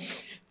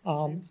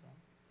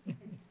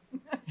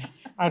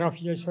don't know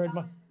if you just heard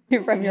my...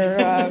 from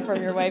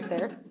your wife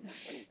there.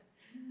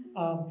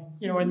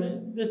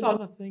 And there's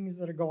other things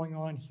that are going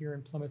on here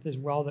in Plymouth as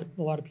well that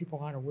a lot of people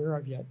aren't aware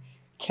of yet.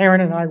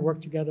 Karen and I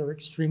work together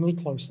extremely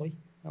closely.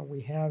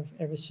 We have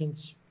ever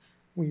since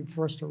we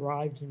first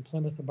arrived in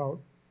Plymouth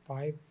about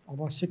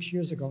almost 6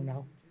 years ago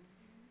now.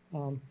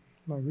 I'm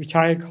a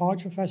retired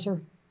college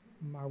professor.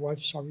 My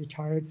wife's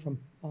retired from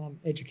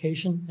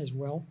education as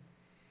well.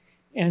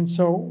 And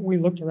so we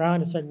looked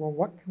around and said, well,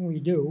 what can we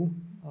do?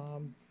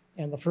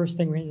 And the first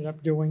thing we ended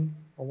up doing,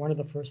 or one of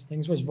the first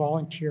things, was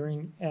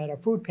volunteering at a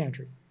food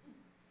pantry.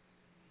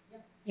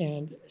 Yep.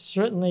 And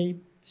certainly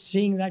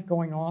seeing that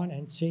going on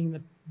and seeing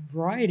the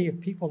variety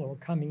of people that were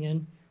coming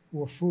in who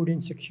were food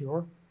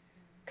insecure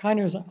kind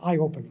of was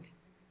eye-opening,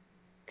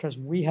 because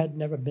we had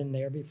never been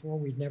there before.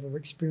 We'd never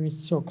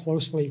experienced so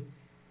closely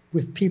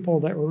with people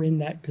that were in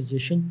that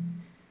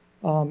position.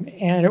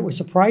 And it was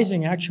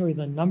surprising, actually,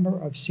 the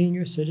number of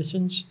senior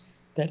citizens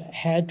that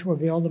had to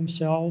avail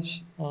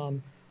themselves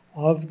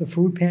of the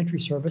food pantry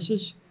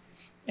services.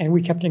 And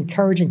we kept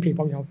encouraging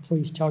people, you know,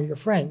 please tell your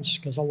friends,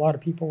 because a lot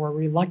of people were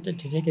reluctant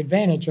to take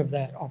advantage of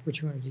that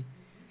opportunity.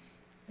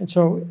 And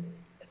so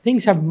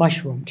things have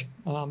mushroomed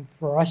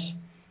for us.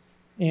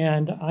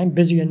 And I'm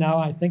busier now,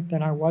 I think,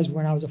 than I was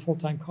when I was a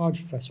full-time college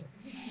professor.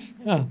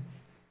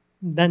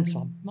 Then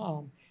some.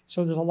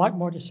 So there's a lot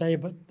more to say,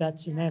 but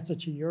that's an answer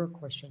to your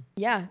question.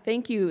 Yeah,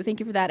 thank you. Thank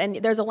you for that. And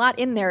there's a lot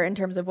in there in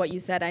terms of what you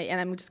said, and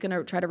I'm just going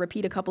to try to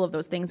repeat a couple of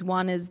those things.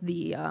 One is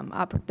the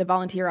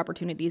volunteer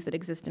opportunities that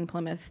exist in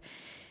Plymouth,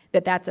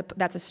 that's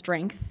a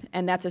strength,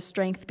 and that's a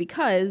strength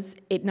because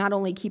it not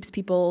only keeps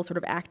people sort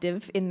of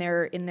active in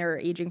their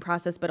aging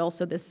process, but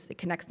also it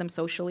connects them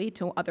socially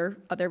to other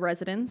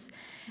residents,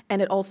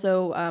 and it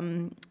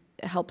also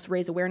helps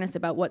raise awareness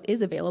about what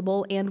is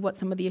available and what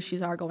some of the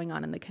issues are going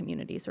on in the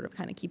community, sort of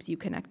kind of keeps you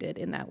connected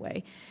in that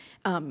way.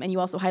 And you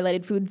also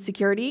highlighted food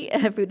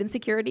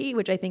insecurity,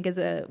 which I think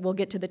we'll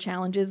get to the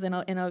challenges in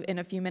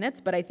a few minutes,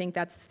 but I think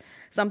that's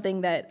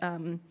something that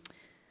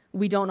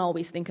we don't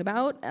always think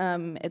about,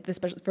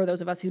 especially for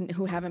those of us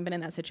who haven't been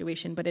in that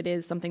situation, but it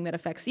is something that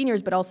affects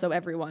seniors, but also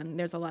everyone.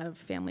 There's a lot of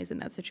families in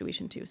that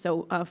situation too.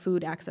 So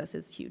food access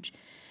is huge.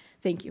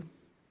 Thank you.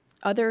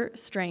 Other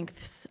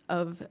strengths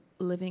of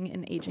living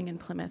and aging in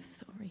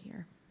Plymouth over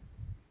here.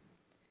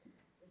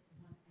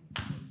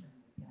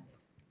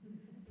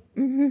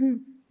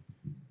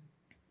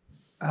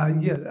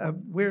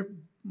 We're,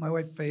 my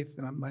wife Faith,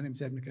 and my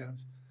name's Ed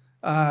McAdams.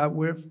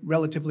 We're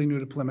relatively new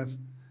to Plymouth,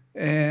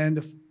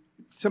 and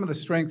some of the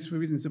strengths,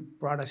 reasons that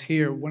brought us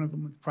here, one of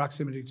them was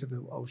proximity to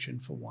the ocean,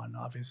 for one,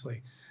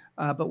 obviously.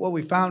 But what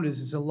we found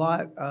is a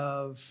lot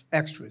of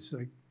extras,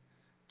 like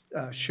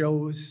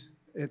shows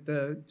at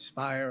the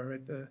Spire,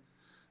 at the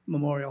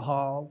Memorial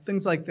Hall,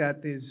 things like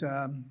that. There's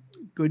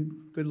good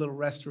little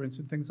restaurants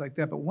and things like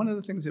that. But one of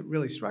the things that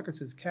really struck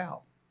us is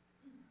Cal.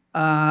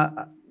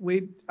 I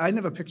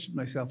never pictured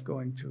myself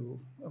going to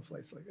a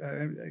place like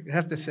that. I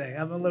have to say,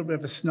 I'm a little bit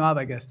of a snob,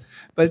 I guess.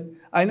 But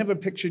I never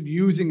pictured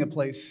using a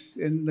place.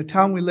 In the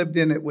town we lived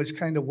in, it was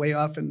kind of way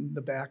off in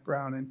the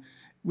background. And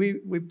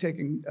we've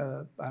taken,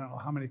 I don't know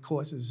how many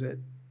courses at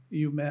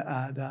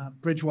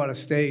Bridgewater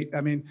State. I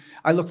mean,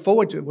 I look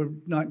forward to it. We're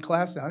not in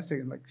class now. I was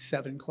taking like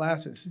 7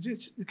 classes.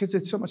 Just because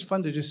it's so much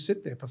fun to just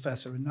sit there,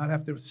 professor, and not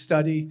have to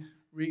study,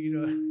 read,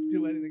 or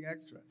do anything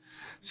extra.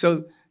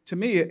 So to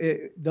me,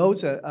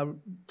 those are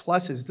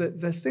pluses.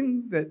 The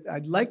thing that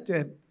I'd like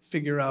to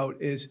figure out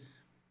is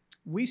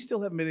we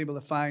still haven't been able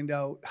to find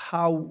out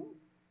how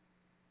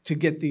to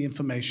get the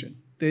information.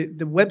 The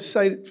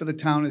website for the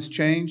town has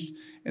changed,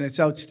 and it's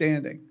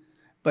outstanding.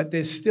 But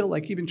there's still,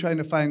 like, even trying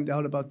to find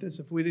out about this,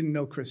 if we didn't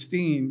know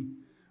Christine,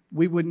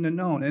 we wouldn't have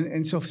known.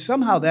 And so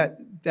somehow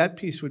that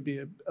piece would be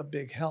a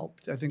big help,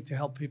 I think, to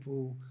help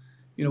people,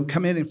 you know,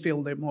 come in and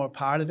feel they're more a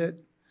part of it.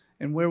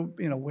 And we're,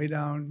 you know, way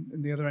down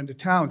in the other end of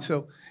town.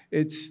 So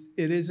it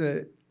is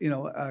a, you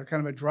know, a kind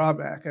of a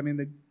drawback. I mean,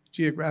 the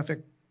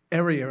geographic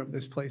area of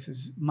this place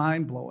is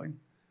mind-blowing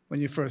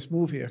when you first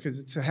move here, because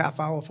it's a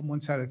half hour from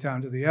one side of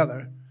town to the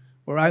other.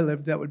 Where I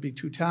lived, that would be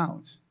 2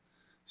 towns.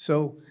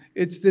 So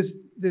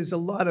there's a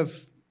lot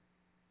of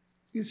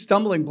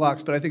stumbling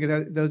blocks, but I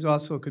think those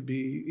also could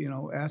be, you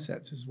know,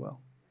 assets as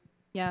well.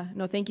 Yeah,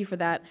 no, thank you for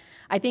that.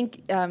 I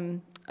think,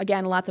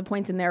 again, lots of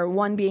points in there.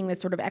 One being this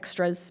sort of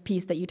extras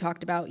piece that you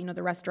talked about, you know,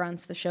 the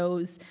restaurants, the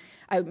shows.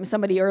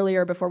 Somebody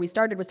earlier before we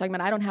started was talking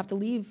about, I don't have to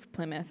leave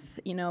Plymouth,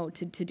 you know,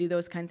 to do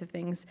those kinds of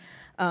things.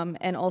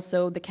 And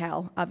also the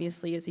Cal,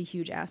 obviously, is a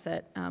huge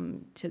asset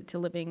to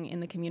living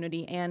in the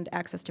community, and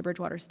access to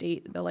Bridgewater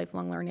State, the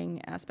lifelong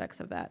learning aspects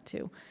of that,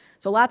 too.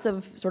 So lots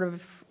of sort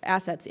of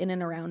assets in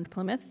and around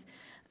Plymouth.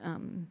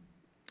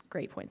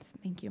 Great points.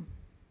 Thank you.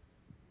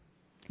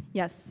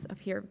 Yes, up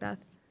here,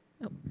 Beth.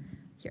 Oh,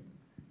 here.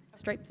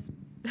 Stripes.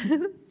 Hi.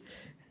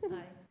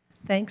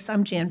 Thanks.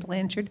 I'm Jan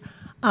Blanchard.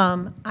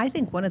 I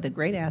think one of the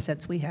great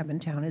assets we have in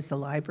town is the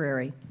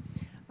library.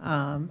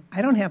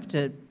 I don't have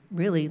to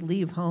really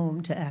leave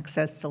home to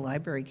access the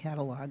library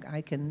catalog.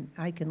 I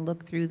can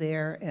look through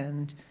there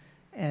and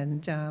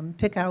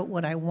pick out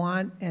what I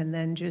want, and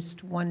then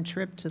just one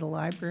trip to the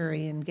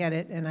library and get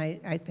it. And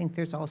I think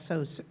there's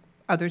also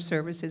other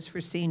services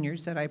for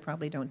seniors that I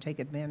probably don't take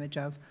advantage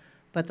of.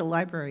 But the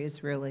library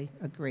is really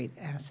a great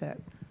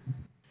asset.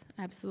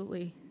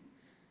 Absolutely.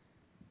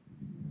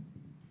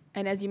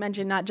 And as you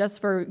mentioned, not just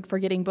for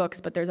getting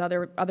books, but there's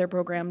other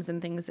programs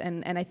and things.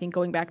 And I think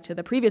going back to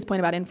the previous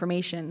point about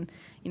information,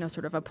 you know,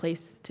 sort of a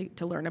place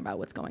to learn about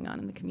what's going on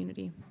in the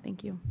community.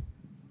 Thank you.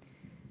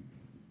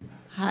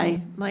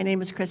 Hi, my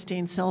name is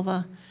Christine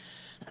Silva.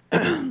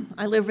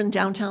 I live in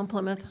downtown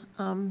Plymouth.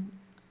 I'm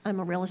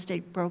a real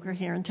estate broker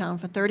here in town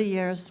for 30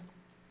 years.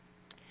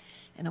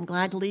 And I'm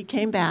glad Lee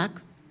came back.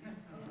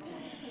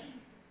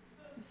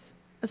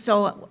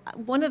 So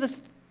one of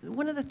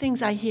the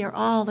things I hear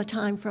all the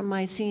time from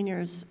my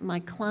seniors, my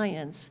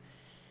clients,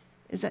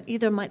 is that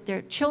either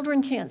their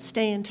children can't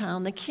stay in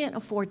town, they can't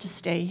afford to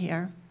stay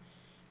here,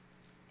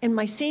 and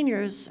my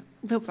seniors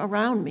live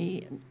around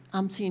me,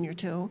 I'm senior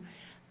too,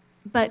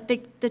 but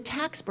the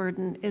tax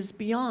burden is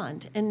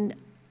beyond. And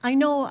I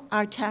know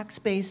our tax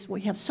base,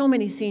 we have so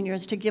many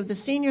seniors, to give the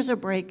seniors a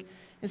break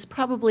is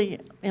probably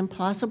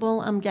impossible,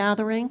 I'm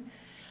gathering.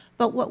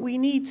 But what we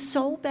need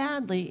so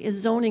badly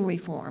is zoning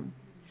reform.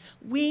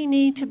 We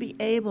need to be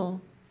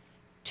able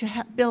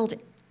to build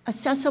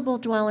accessible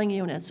dwelling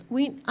units.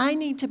 I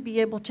need to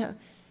be able to,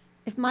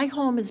 if my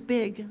home is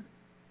big,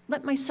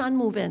 let my son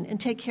move in and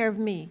take care of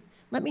me.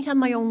 Let me have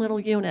my own little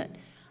unit.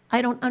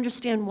 I don't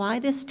understand why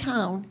this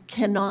town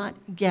cannot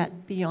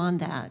get beyond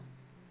that.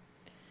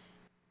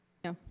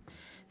 Yeah,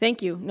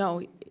 thank you.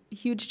 No,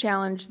 huge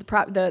challenge. The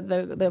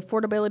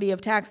affordability of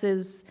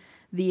taxes,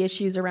 the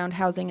issues around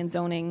housing and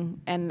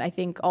zoning, and I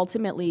think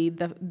ultimately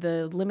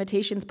the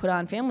limitations put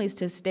on families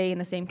to stay in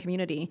the same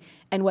community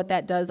and what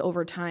that does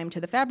over time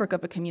to the fabric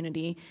of a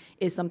community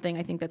is something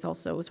I think that's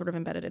also sort of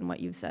embedded in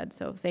what you've said.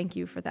 So thank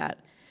you for that.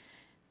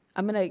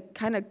 I'm going to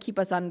kind of keep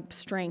us on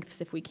strengths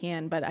if we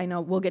can, but I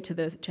know we'll get to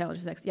the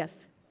challenges next.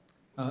 Yes.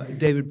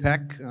 David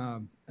Peck,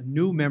 a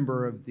new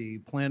member of the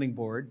planning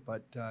board,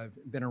 but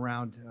been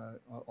around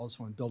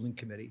also on building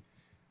committee.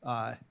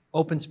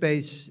 Open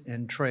space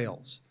and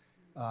trails.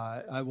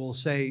 I will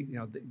say,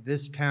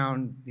 this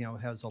town,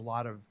 has a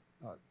lot of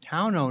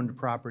town-owned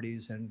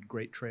properties and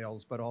great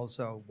trails, but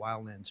also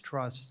Wildlands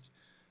Trust,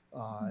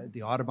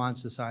 the Audubon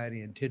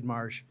Society in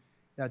Tidmarsh.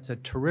 That's a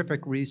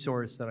terrific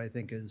resource that I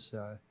think is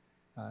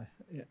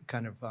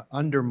kind of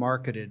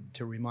under-marketed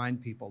to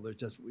remind people. There's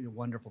just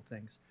wonderful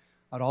things.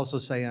 I'd also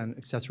say on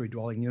accessory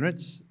dwelling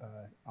units,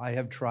 I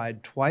have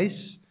tried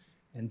twice,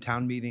 and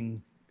town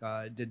meeting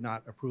did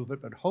not approve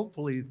it, but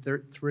hopefully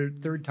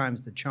third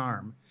time's the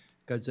charm,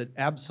 because it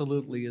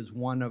absolutely is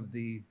one of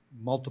the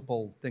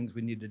multiple things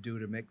we need to do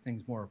to make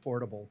things more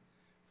affordable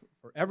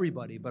for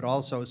everybody, but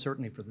also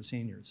certainly for the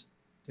seniors,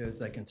 so that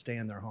they can stay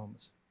in their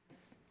homes.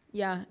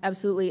 Yeah,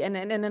 absolutely. And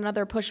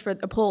another push for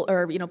a pull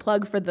or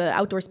plug for the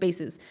outdoor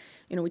spaces.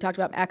 We talked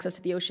about access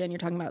to the ocean. You're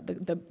talking about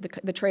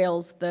the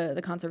trails, the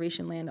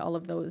conservation land, all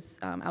of those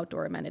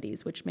outdoor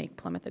amenities, which make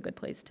Plymouth a good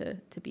place to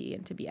be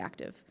and to be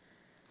active.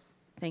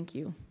 Thank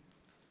you.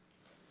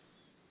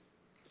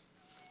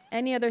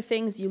 Any other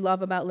things you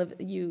love about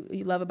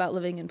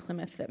living in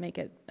Plymouth that make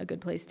it a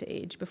good place to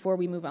age before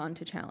we move on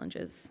to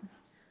challenges?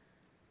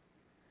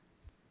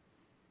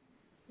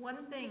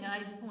 One thing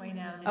I'd point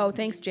out is oh,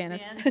 thanks,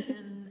 Janice.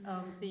 expansion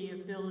of the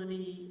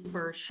ability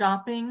for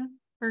shopping,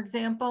 for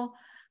example.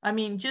 I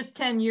mean, just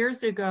 10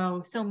 years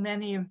ago, so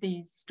many of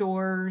these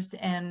stores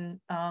and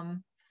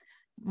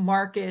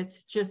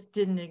markets just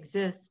didn't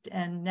exist,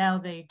 and now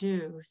they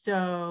do.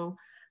 So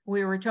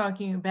we were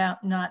talking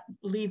about not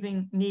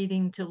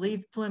needing to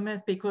leave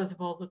Plymouth because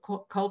of all the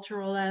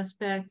cultural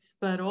aspects,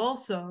 but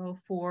also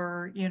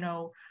for,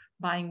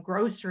 buying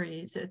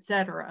groceries,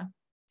 etc.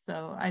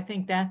 So I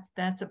think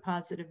that's a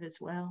positive as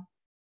well.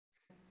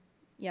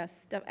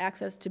 Yes,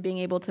 access to being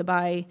able to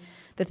buy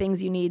the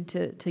things you need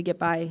to get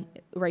by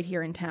right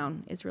here in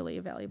town is really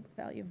a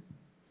value.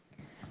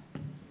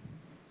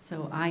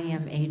 So I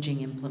am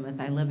aging in Plymouth.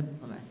 I live in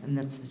Plymouth, and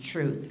that's the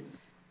truth.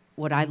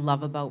 What I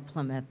love about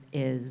Plymouth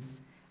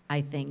is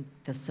I think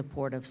the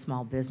support of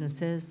small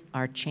businesses,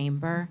 our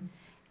chamber,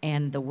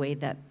 and the way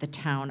that the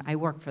town, I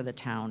work for the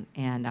town,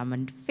 and I'm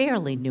a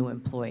fairly new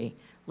employee.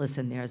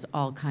 Listen, there's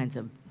all kinds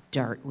of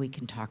dirt we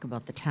can talk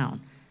about the town.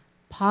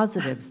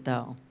 Positives,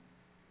 though,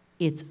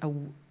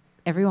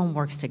 everyone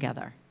works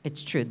together.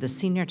 It's true. The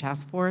Senior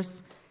Task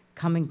Force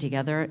coming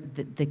together,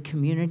 the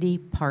community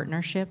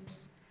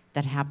partnerships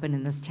that happen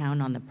in this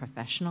town on the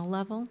professional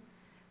level,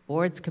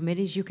 boards,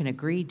 committees, you can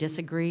agree,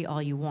 disagree,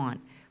 all you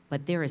want,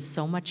 but there is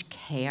so much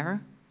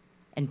care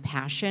and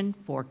passion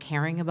for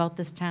caring about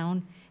this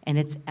town, and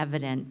it's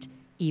evident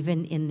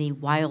even in the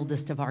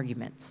wildest of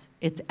arguments.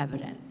 It's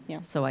evident.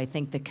 Yeah. So I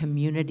think the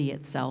community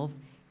itself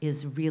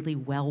is really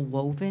well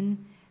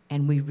woven,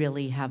 and we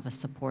really have a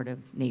supportive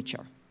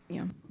nature.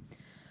 Yeah.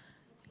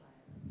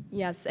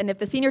 Yes, and if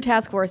the Senior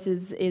Task Force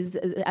is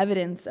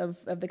evidence of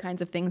the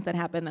kinds of things that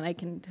happen, then I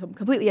can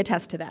completely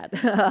attest to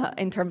that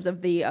in terms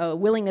of the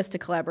willingness to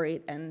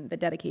collaborate and the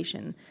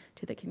dedication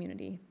to the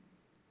community.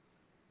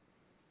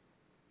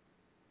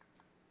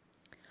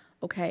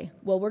 Okay,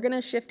 well, we're going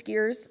to shift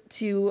gears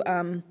to,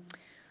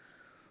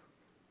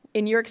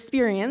 in your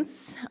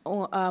experience,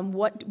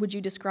 what would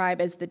you describe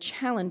as the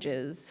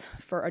challenges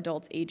for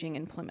adults aging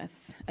in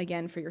Plymouth?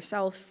 Again, for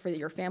yourself, for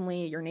your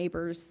family, your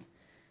neighbors.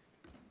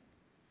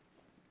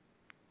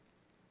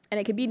 And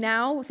it could be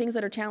now, things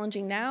that are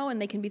challenging now,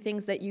 and they can be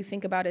things that you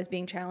think about as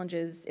being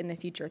challenges in the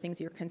future,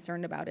 things you're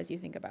concerned about as you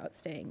think about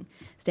staying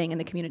in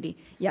the community.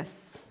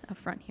 Yes, up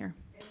front here.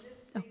 And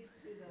this speaks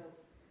to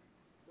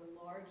the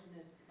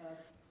largeness of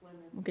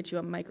Plymouth. We'll get you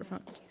a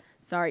microphone.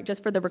 Sorry,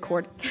 just for the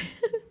record.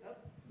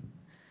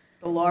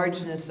 The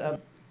largeness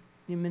of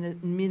the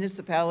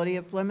municipality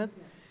of Plymouth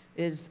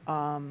is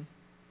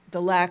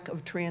the lack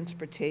of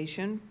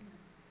transportation.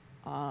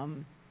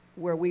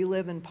 Where we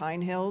live in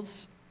Pine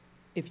Hills,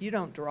 if you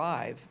don't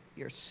drive,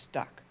 you're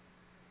stuck,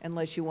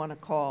 unless you want to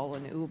call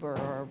an Uber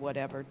or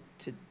whatever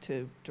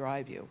to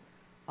drive you.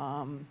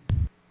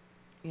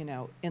 You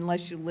know,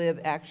 unless you live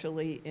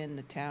actually in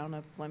the town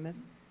of Plymouth,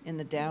 in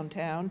the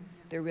downtown,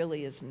 there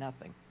really is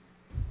nothing.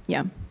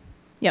 Yeah.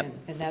 Yep.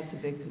 And that's a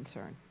big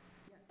concern.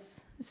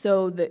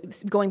 So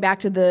going back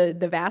to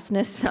the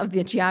vastness of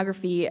the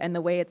geography and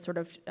the way it's sort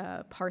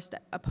of parsed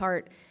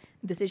apart,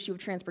 this issue of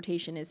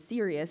transportation is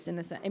serious in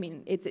this. I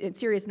mean, it's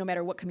serious no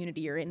matter what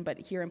community you're in, but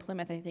here in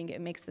Plymouth, I think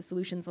it makes the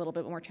solutions a little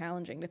bit more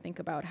challenging to think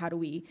about how do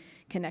we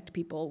connect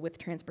people with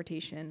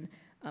transportation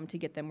to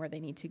get them where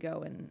they need to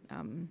go.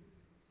 And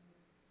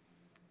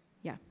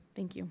yeah,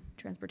 thank you.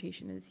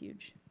 Transportation is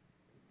huge.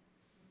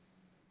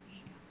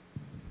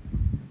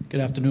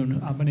 Good afternoon.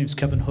 My name is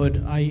Kevin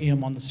Hood. I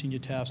am on the Senior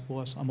Task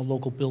Force. I'm a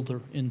local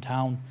builder in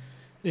town.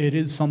 It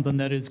is something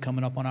that is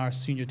coming up on our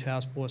Senior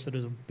Task Force that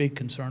is a big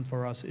concern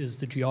for us is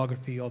the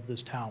geography of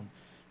this town.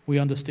 We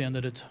understand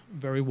that it's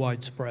very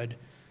widespread,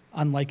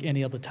 unlike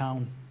any other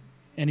town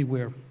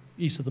anywhere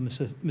east of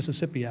the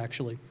Mississippi,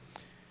 actually.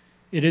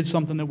 It is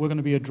something that we're going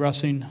to be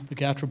addressing. The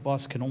GATRA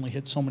bus can only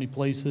hit so many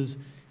places,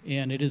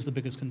 and it is the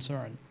biggest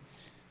concern.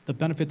 The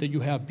benefit that you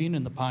have being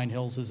in the Pine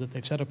Hills is that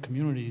they've set up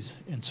communities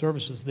and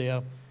services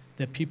there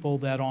that people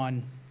that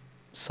on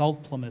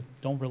South Plymouth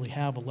don't really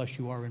have unless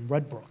you are in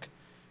Red Brook.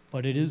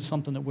 But it is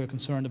something that we're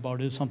concerned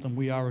about. It is something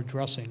we are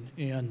addressing,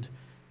 and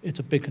it's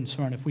a big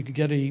concern. If we could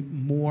get a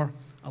more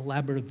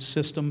elaborate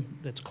system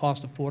that's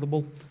cost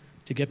affordable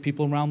to get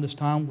people around this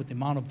town with the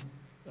amount of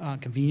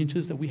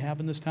conveniences that we have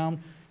in this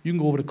town, you can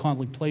go over to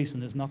Conley Place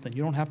and there's nothing.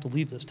 You don't have to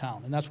leave this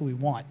town, and that's what we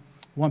want.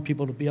 We want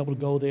people to be able to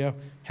go there,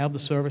 have the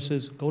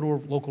services, go to a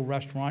local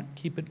restaurant,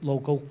 keep it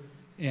local,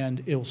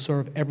 and it'll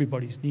serve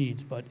everybody's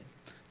needs. But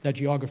that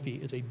geography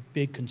is a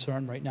big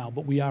concern right now,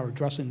 but we are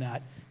addressing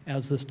that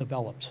as this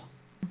develops.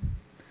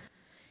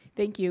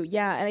 Thank you.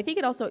 Yeah, and I think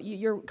it also,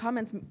 your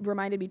comments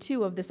reminded me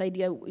too of this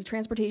idea,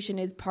 transportation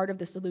is part of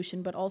the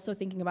solution, but also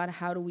thinking about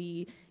how do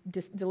we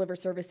deliver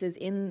services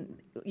in,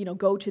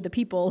 go to the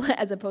people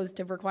as opposed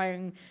to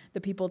requiring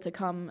the people to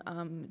come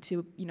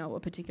to, a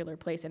particular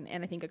place.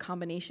 And I think a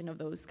combination of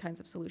those kinds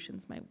of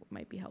solutions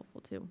might be helpful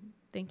too.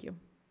 Thank you.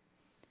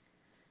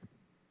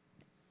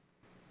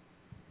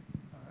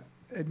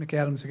 Ed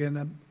McAdams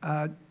again.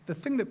 The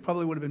thing that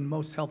probably would have been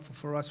most helpful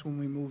for us when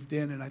we moved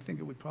in, and I think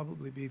it would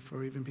probably be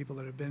for even people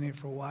that have been here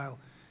for a while,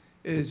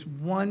 is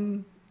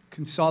one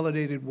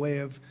consolidated way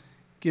of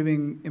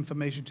giving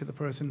information to the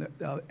person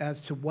that,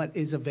 as to what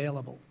is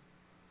available.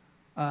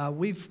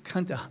 We've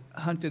kind of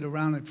hunted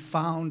around and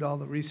found all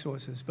the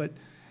resources, but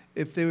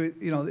if there,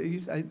 there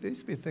used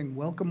to be a thing,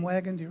 Welcome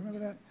Wagon. Do you remember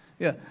that?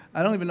 Yeah,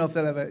 I don't even know if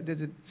that ever,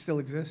 does it still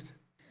exist?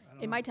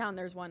 In my town,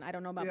 there's one. I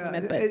don't know about Yeah,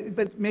 Plymouth,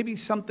 but maybe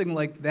something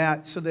like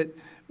that, so that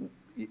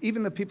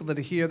even the people that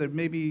are here that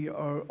maybe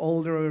are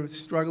older or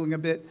struggling a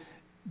bit,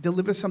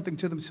 deliver something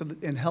to them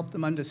and help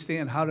them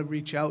understand how to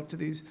reach out to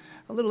these.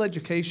 A little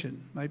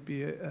education might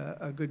be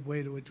a good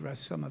way to address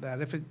some of that.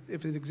 If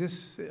it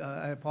exists,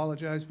 I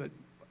apologize, but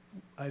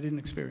I didn't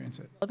experience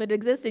it. If it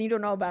exists and you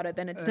don't know about it,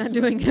 then it's not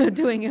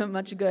doing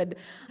much good.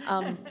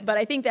 But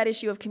I think that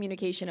issue of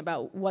communication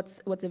about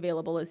what's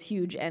available is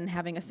huge, and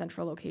having a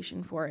central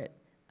location for it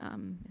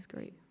is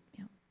great.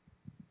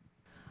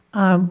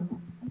 Yeah.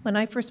 When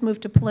I first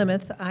moved to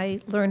Plymouth, I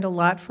learned a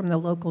lot from the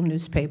local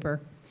newspaper.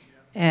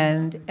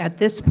 And at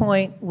this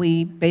point,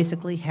 we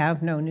basically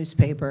have no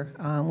newspaper,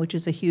 which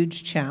is a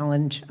huge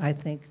challenge, I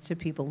think, to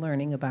people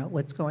learning about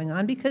what's going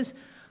on, because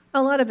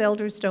a lot of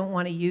elders don't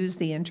want to use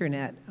the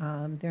internet.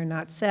 They're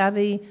not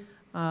savvy.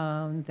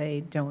 Some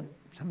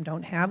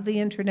don't have the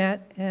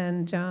internet,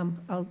 and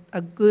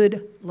a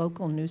good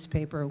local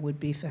newspaper would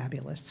be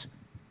fabulous.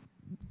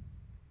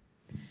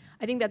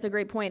 I think that's a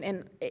great point,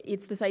 and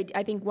it's this idea.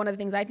 I think one of the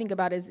things I think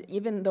about is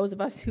even those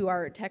of us who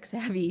are tech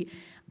savvy,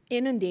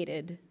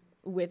 inundated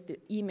with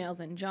emails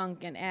and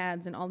junk and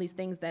ads and all these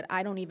things that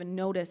I don't even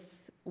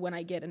notice when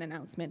I get an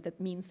announcement that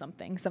means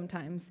something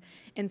sometimes.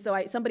 And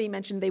so somebody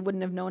mentioned they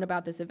wouldn't have known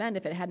about this event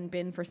if it hadn't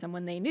been for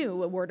someone they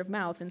knew, a word of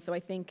mouth. And so I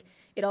think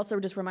it also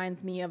just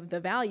reminds me of the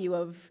value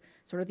of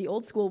sort of the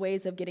old school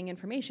ways of getting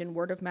information,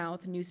 word of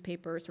mouth,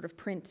 newspaper, sort of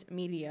print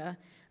media.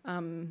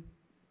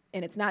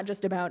 And it's not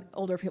just about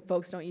older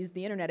folks don't use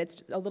the internet.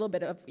 It's a little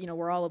bit of,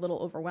 we're all a little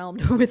overwhelmed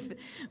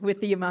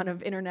with the amount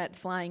of internet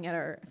flying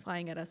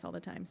at us all the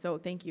time. So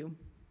thank you.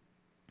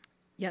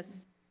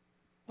 Yes.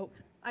 Oh,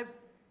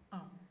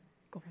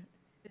 go for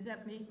it. Is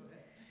that me?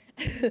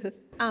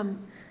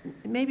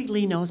 Maybe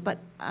Lee knows, but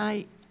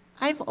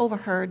I've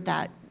overheard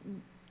that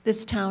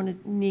this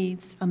town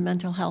needs a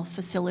mental health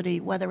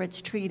facility, whether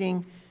it's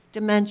treating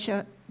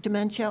dementia,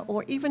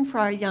 or even for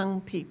our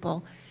young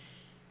people.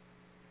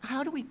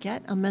 How do we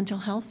get a mental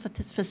health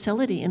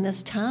facility in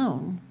this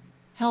town?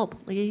 Help,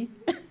 Lee.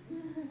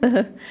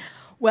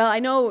 Well, I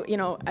know,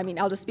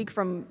 I'll just speak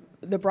from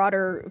the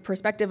broader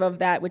perspective of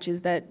that, which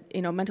is that,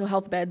 mental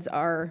health beds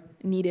are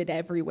needed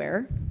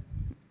everywhere.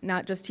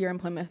 not just here in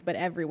Plymouth, but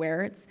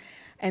everywhere.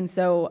 And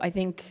so I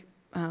think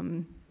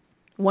one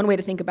way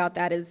to think about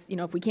that is,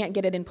 if we can't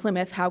get it in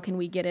Plymouth, how can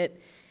we get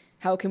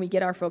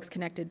our folks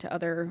connected to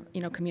other,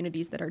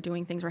 communities that are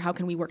doing things, or how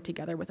can we work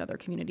together with other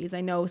communities?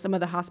 I know some of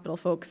the hospital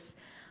folks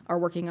are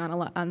working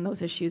on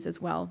those issues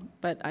as well,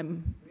 but We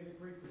had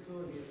a great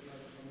facility in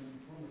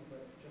Plymouth,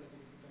 but just at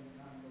the same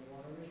time, the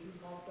water issue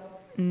popped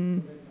up, so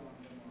they've gone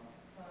somewhere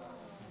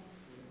else.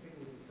 I think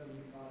it was a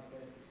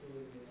 75-bed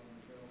facility they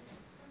wanted to build.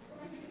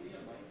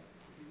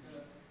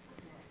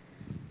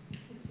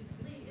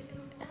 Lee, is it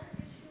a water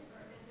issue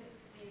or is it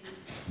a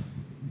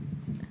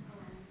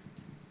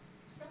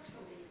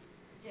structurally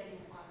getting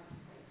water to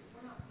places?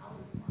 We're not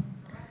out of water,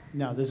 correct?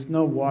 No, there's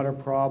no water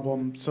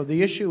problem. So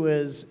the issue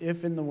is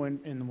if in the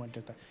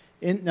winter time.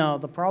 No,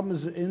 the problem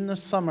is in the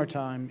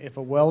summertime, if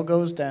a well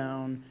goes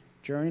down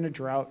during a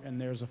drought and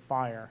there's a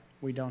fire,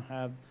 we don't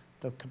have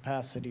the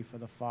capacity for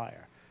the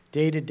fire.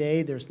 Day to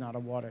day, there's not a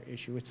water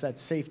issue. It's that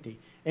safety.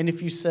 And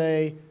if you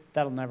say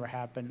that'll never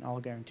happen, I'll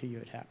guarantee you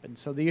it happens.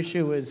 So the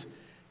issue is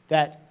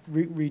that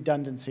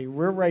redundancy.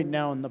 We're right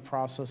now in the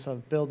process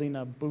of building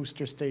a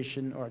booster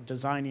station, or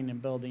designing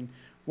and building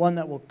one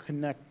that will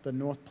connect the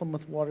North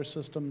Plymouth water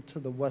system to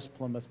the West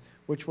Plymouth,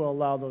 which will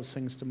allow those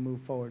things to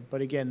move forward. But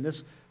again,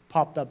 this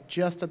popped up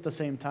just at the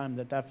same time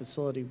that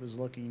facility was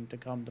looking to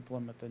come to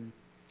Plymouth, and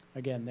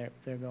again,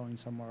 they're going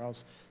somewhere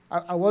else.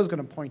 I was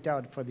going to point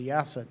out for the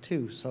asset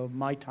too, so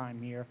my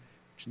time here,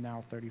 which is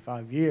now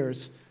 35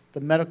 years, the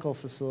medical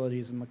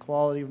facilities and the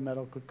quality of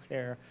medical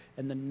care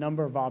and the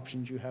number of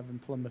options you have in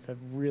Plymouth have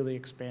really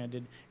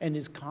expanded and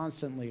is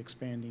constantly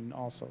expanding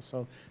also.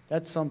 So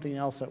that's something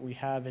else that we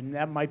have, and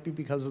that might be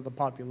because of the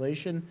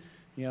population.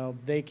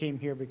 They came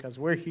here because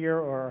we're here,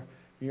 or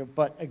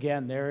but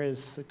again, there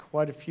is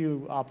quite a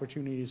few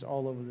opportunities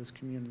all over this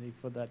community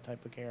for that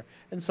type of care.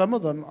 And some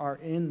of them are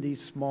in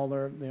these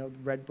smaller,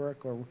 Red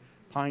Brick or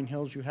Pine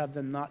Hills. You have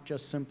them not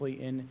just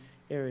simply in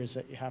areas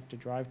that you have to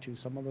drive to.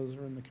 Some of those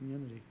are in the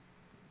community.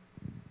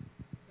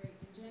 Great.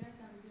 And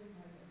Janice on Zoom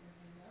has her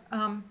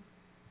hand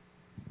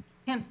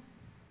up.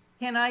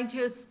 Can I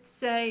just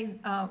say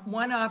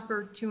one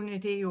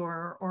opportunity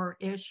or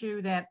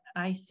issue that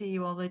I see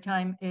all the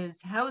time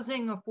is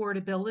housing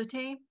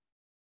affordability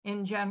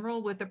in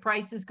general, with the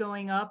prices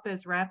going up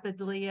as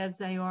rapidly as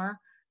they are.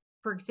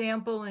 For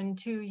example, in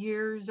 2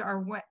 years,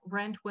 our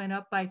rent went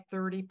up by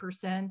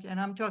 30%, and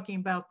I'm talking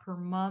about per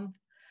month,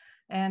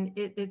 and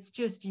it's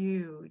just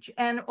huge.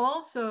 And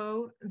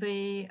also,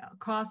 the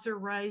costs are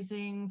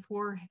rising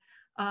for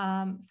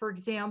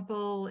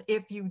example,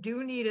 if you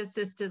do need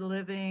assisted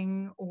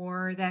living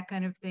or that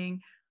kind of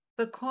thing,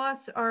 the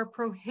costs are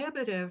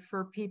prohibitive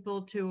for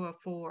people to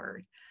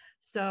afford.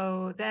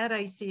 So that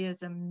I see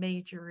as a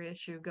major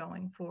issue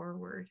going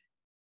forward.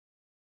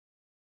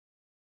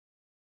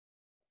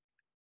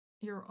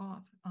 You're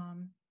off.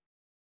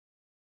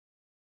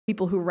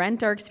 People who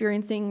rent are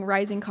experiencing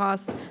rising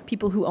costs.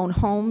 People who own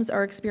homes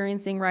are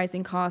experiencing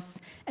rising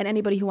costs. And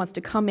anybody who wants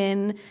to come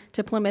in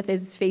to Plymouth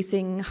is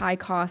facing high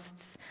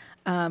costs.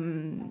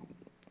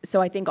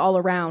 So I think all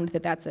around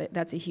that's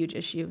a huge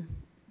issue.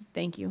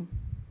 Thank you.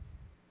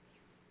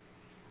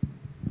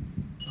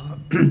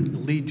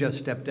 Lee just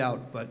stepped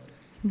out, but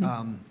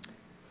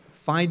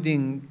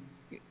finding,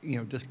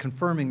 just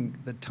confirming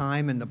the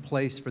time and the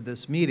place for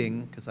this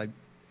meeting, because I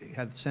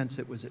had a sense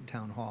it was at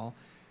Town Hall.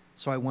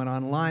 So I went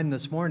online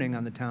this morning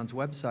on the town's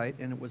website,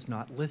 and it was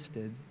not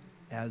listed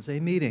as a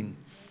meeting.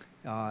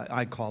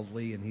 I called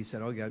Lee, and he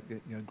said, oh, yeah,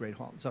 great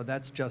hall. So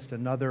that's just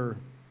another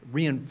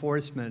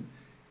reinforcement.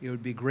 It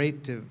would be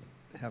great to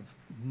have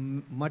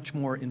much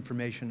more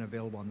information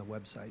available on the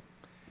website.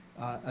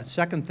 A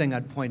second thing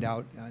I'd point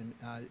out,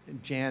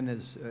 Jan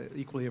is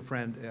equally a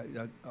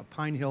friend.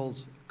 Pine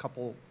Hills, a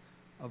couple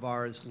of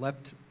ours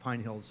left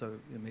Pine Hills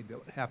maybe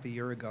about half a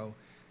year ago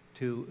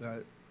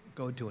to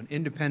go to an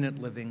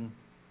independent living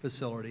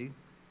facility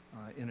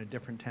in a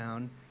different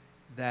town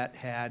that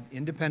had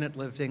independent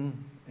living,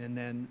 and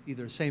then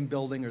either same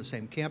building or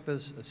same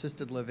campus,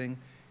 assisted living,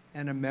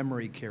 and a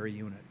memory care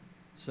unit.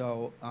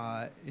 So,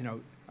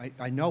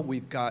 I know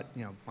we've got,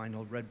 Pine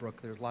Hill, Red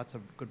Brook, there's lots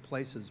of good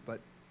places, but,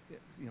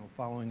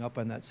 following up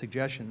on that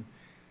suggestion,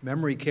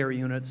 memory care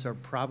units are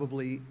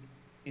probably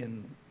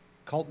in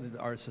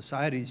our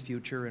society's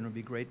future, and it would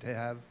be great to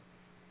have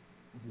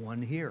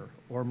one here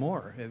or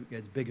more,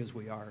 as big as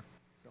we are.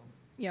 So.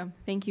 Yeah,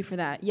 thank you for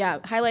that. Yeah,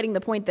 highlighting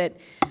the point that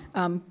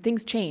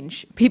things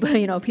change. People,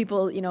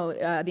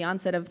 the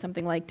onset of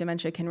something like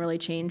dementia can really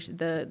change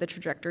the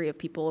trajectory of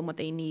people and what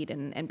they need,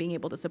 and being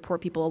able to support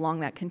people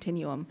along that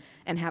continuum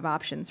and have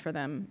options for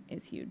them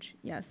is huge.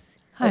 Yes.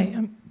 Hi,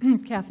 I'm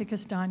Kathy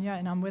Castagna,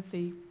 and I'm with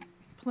the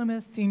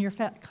Plymouth Senior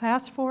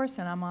Task Force,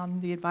 and I'm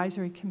on the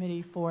advisory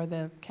committee for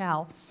the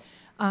CAL.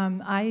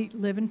 I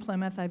live in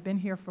Plymouth. I've been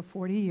here for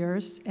 40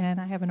 years, and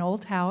I have an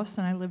old house,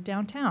 and I live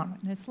downtown,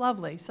 and it's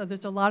lovely. So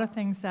there's a lot of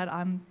things that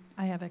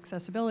I have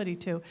accessibility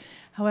to.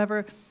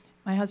 However,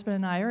 my husband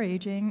and I are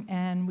aging,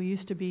 and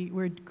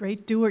we're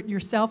great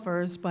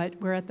do-it-yourselfers, but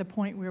we're at the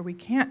point where we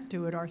can't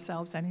do it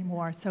ourselves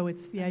anymore. So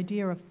it's the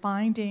idea of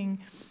finding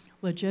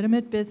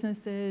legitimate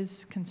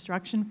businesses,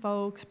 construction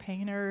folks,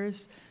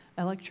 painters,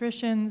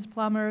 electricians,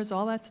 plumbers,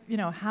 all that's, you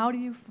know, how do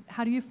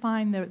you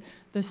find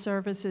the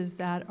services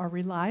that are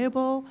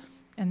reliable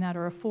and that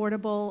are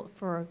affordable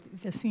for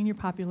the senior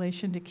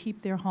population to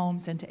keep their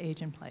homes and to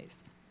age in place?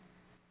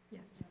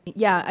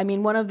 Yeah, I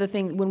mean, one of the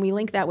things, when we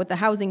link that with the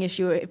housing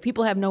issue, if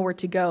people have nowhere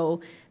to go,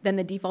 then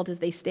the default is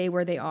they stay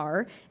where they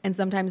are. And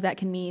sometimes that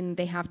can mean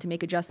they have to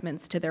make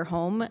adjustments to their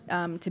home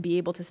to be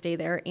able to stay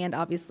there. And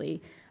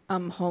obviously,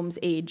 homes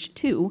age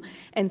too.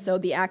 And so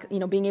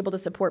being able to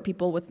support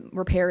people with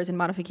repairs and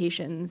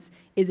modifications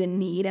is in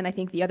need. And I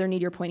think the other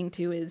need you're pointing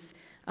to is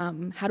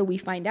how do we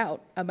find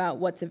out about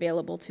what's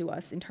available to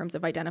us in terms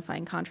of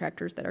identifying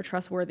contractors that are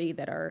trustworthy,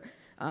 that are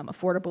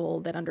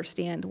affordable, that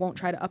understand, won't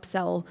try to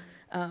upsell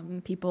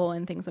people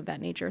and things of that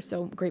nature.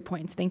 So great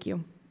points. Thank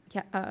you.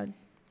 Yeah.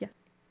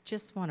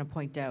 Just want to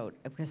point out,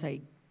 because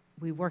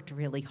we worked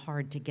really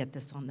hard to get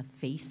this on the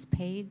face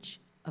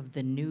page of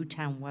the new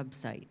town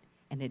website,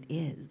 and it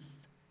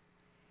is.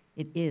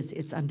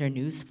 It's under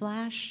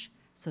Newsflash.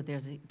 So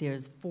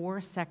there's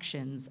 4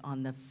 sections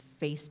on the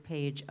face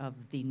page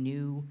of the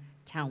new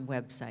town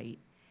website,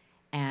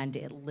 and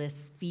it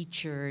lists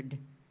featured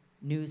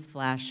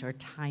newsflash or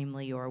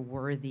timely or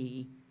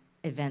worthy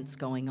events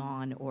going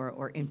on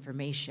or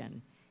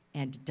information,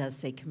 and it does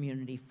say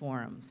community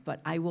forums. But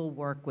I will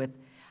work with,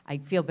 I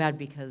feel bad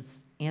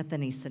because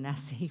Anthony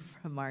Sinesi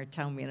from our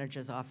town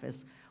manager's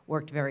office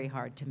worked very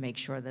hard to make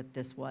sure that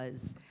this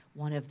was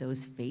one of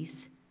those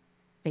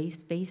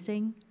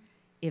face-facing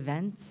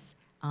events,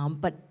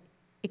 but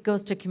it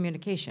goes to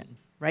communication,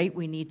 right?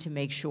 We need to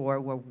make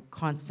sure we're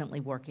constantly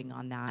working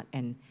on that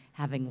and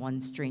having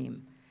one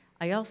stream.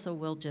 I also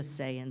will just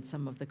say in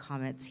some of the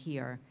comments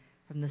here,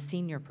 from the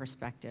senior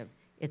perspective,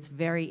 it's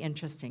very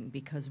interesting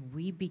because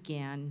we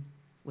began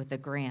with a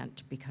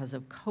grant because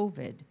of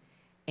COVID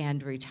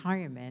and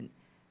retirement,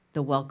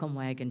 the Welcome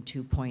Wagon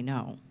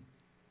 2.0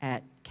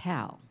 at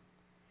Cal.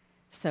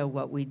 So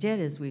what we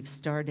did is we've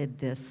started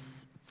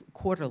this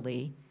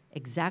quarterly,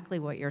 exactly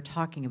what you're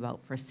talking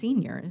about for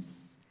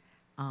seniors,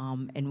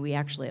 and we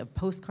actually have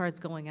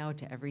postcards going out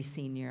to every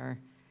senior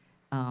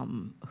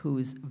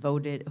who's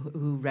voted,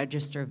 who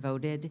registered,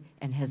 voted,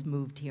 and has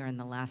moved here in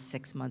the last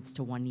 6 months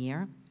to 1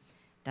 year.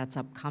 That's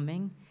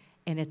upcoming.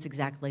 And it's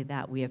exactly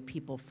that. We have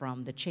people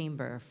from the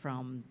chamber,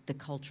 from the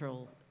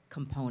cultural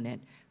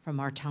component, from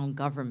our town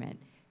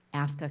government,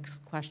 ask us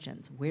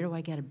questions. Where do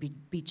I get a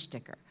beach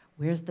sticker?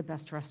 Where's the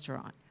best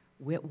restaurant?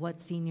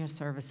 What senior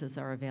services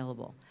are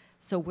available?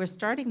 So we're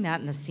starting that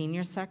in the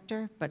senior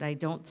sector, but I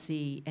don't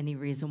see any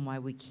reason why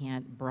we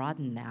can't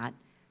broaden that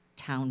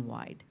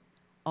town-wide.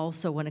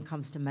 Also, when it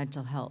comes to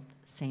mental health,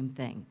 same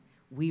thing.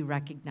 We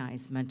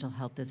recognize mental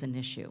health is an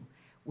issue.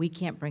 We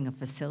can't bring a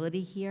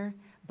facility here,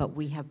 but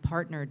we have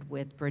partnered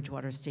with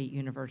Bridgewater State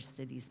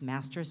University's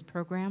master's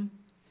program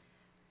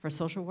for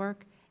social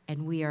work,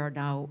 and we are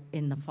now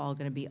in the fall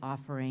going to be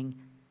offering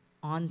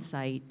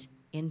on-site,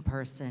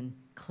 in-person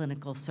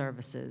clinical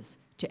services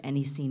to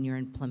any senior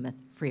in Plymouth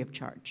free of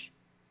charge.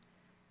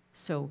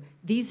 So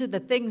these are the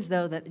things,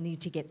 though, that need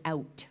to get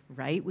out,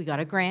 right? We got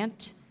a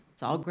grant.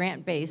 It's all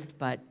grant-based,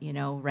 but, you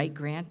know, right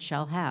grant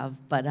shall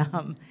have. But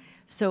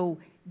so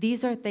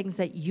these are things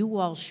that you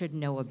all should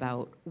know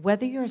about,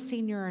 whether you're a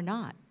senior or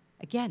not.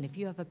 Again, if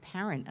you have a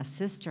parent, a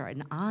sister,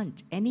 an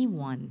aunt,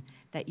 anyone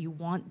that you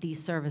want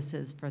these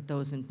services for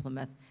those in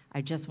Plymouth,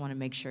 I just want to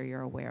make sure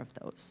you're aware of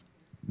those.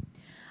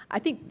 I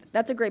think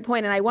that's a great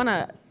point, and I want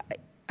to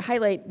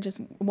highlight just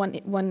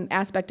one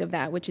aspect of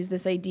that, which is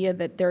this idea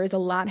that there is a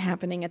lot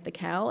happening at the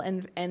Cal,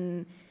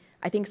 and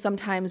I think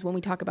sometimes when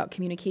we talk about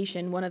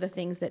communication, one of the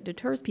things that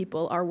deters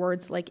people are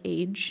words like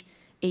age,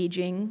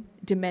 aging,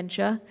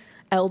 dementia,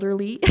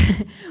 elderly.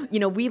 You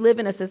know, we live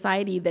in a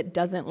society that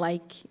doesn't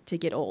like to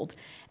get old.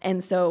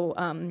 And so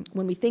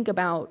when we think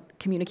about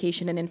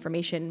communication and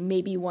information,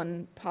 maybe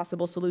one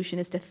possible solution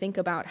is to think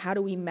about how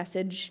do we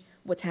message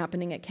what's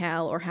happening at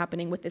Cal or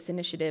happening with this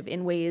initiative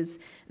in ways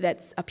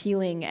that's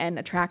appealing and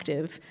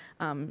attractive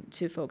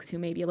to folks who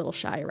may be a little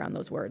shy around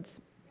those words.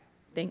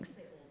 Thanks.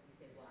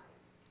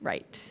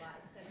 Right.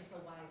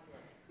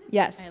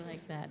 Yes. I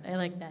like that. I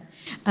like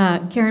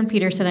that. Karen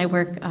Peterson, I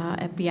work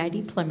at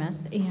BID Plymouth,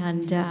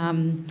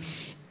 and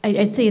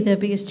I'd say the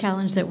biggest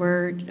challenge that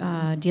we're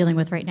dealing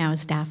with right now is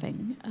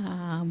staffing.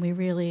 We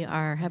really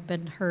have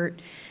been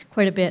hurt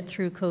quite a bit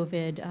through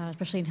COVID,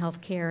 especially in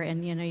healthcare,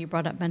 and you know, you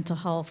brought up mental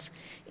health,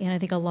 and I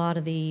think a lot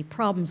of the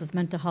problems with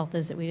mental health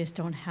is that we just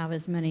don't have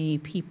as many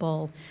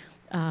people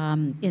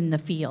in the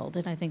field,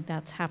 and I think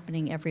that's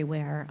happening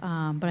everywhere.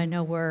 But I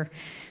know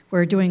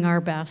we're doing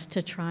our best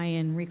to try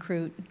and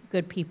recruit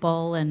good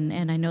people,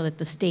 and I know that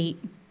the state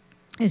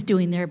is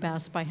doing their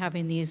best by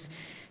having these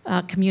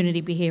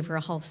community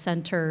behavioral health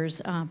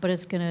centers, but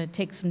it's going to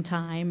take some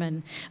time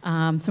and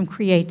some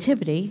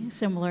creativity,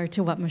 similar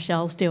to what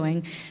Michelle's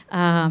doing,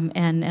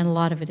 and a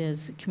lot of it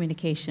is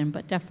communication,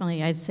 but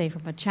definitely I'd say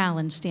from a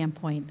challenge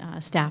standpoint,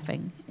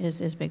 staffing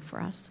is big for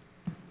us.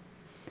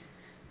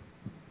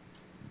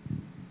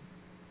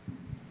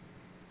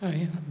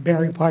 Hi,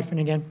 Barry Potvin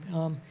again.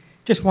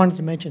 Just wanted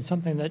to mention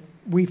something that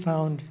we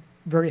found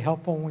very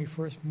helpful when we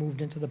first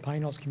moved into the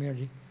Pine Hills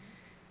community.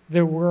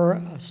 There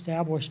were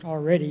established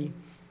already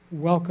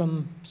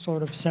welcome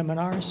sort of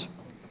seminars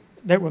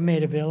that were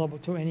made available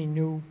to any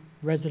new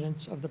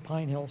residents of the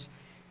Pine Hills,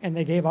 and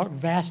they gave out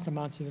vast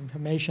amounts of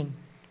information,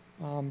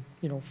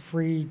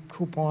 free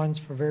coupons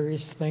for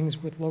various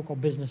things with local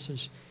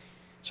businesses.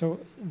 So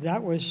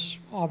that was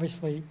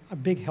obviously a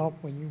big help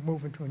when you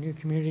move into a new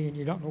community and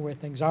you don't know where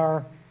things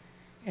are.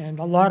 And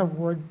a lot of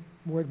word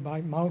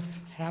by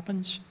mouth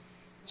happens.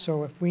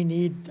 So if we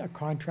need a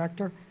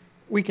contractor,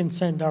 we can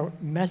send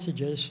out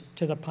messages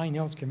to the Pine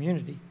Hills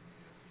community.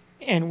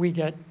 And we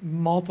get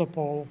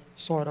multiple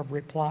sort of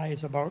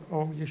replies about,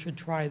 oh, you should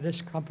try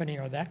this company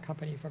or that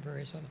company for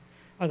various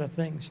other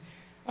things.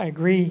 I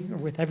agree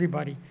with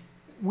everybody.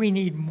 We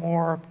need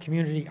more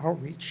community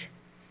outreach.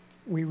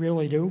 We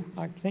really do.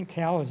 I think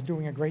Cal is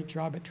doing a great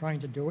job at trying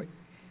to do it.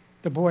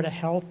 The Board of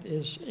Health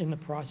is in the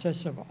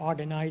process of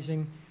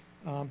organizing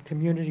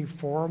community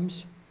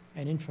forums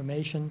and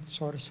information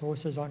sort of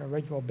sources on a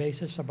regular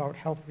basis about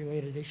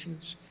health-related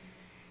issues.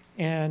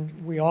 And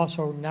we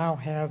also now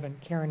have, and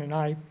Karen and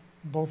I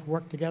both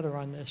work together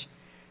on this,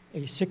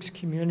 a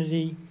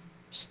 6-community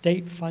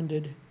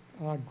state-funded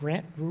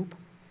grant group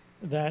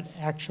that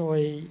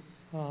actually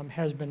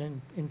has been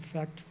in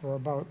effect for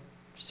about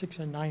 6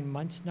 or 9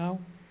 months now.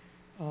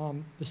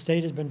 The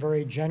state has been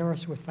very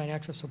generous with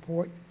financial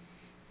support.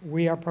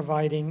 We are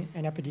providing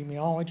an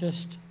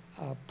epidemiologist,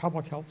 a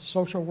public health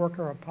social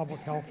worker, a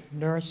public health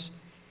nurse,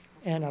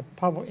 and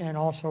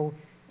also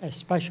a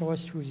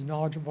specialist who's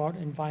knowledgeable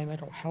about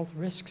environmental health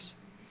risks.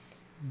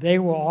 They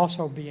will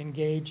also be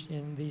engaged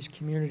in these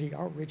community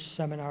outreach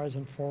seminars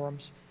and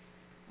forums.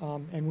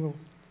 And we'll,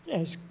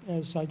 as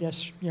I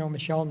guess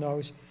Michelle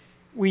knows,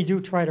 we do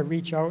try to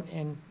reach out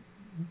and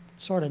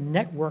sort of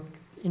network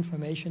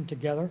information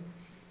together.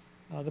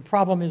 The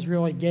problem is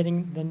really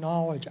getting the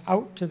knowledge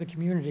out to the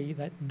community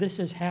that this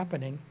is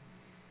happening.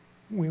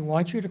 We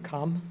want you to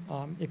come.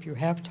 If you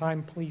have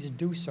time, please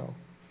do so.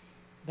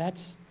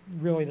 That's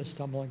really the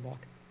stumbling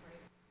block.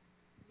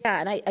 Yeah,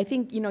 and I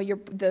think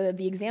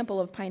the example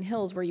of Pine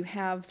Hills, where you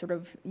have sort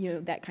of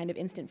that kind of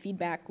instant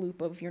feedback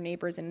loop of your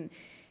neighbors and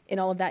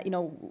all of that,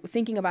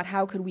 thinking about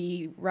how could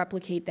we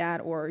replicate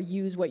that or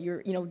use what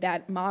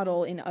that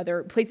model in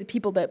other places,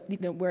 people that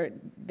where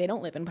they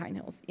don't live in Pine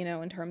Hills,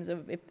 in terms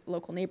of if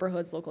local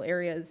neighborhoods, local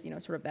areas,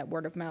 sort of that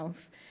word of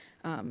mouth,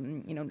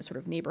 sort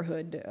of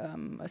neighborhood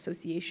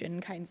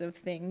association kinds of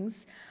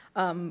things.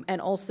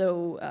 And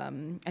also,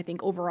 I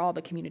think overall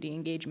the community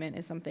engagement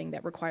is something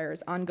that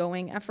requires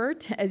ongoing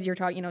effort, as you're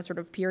talking, sort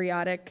of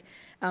periodic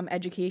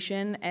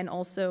education, and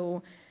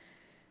also,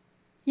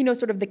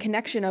 sort of the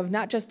connection of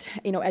not just,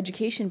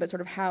 education, but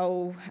sort of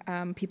how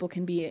people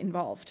can be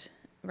involved,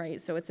 right?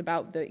 So it's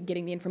about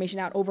getting the information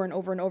out over and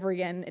over and over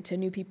again to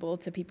new people,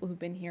 to people who've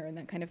been here and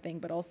that kind of thing,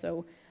 but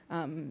also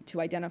to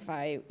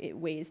identify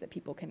ways that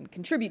people can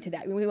contribute to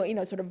that. We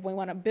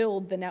want to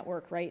build the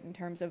network, right, in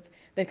terms of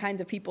the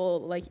kinds of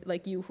people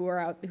like you who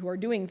are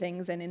doing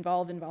things and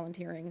involved in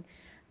volunteering.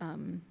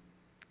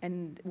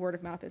 And word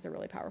of mouth is a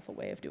really powerful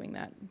way of doing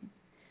that.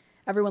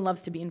 Everyone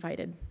loves to be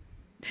invited.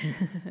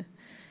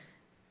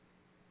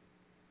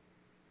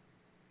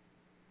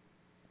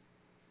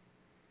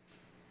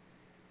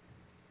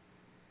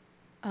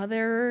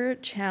 Other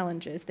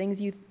challenges, things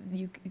you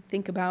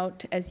think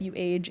about as you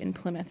age in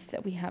Plymouth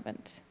that we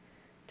haven't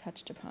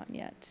touched upon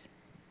yet?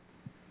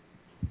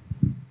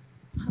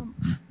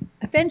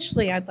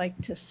 Eventually, I'd like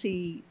to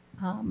see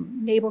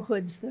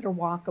neighborhoods that are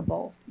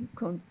walkable.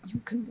 You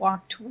can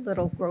walk to a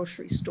little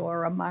grocery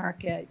store, a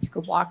market. You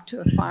could walk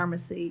to a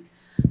pharmacy,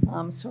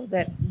 so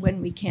that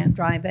when we can't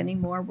drive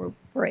anymore,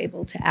 we're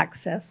able to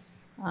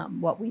access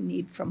what we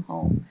need from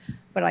home.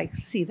 But I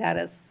see that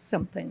as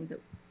something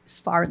that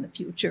far in the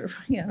future,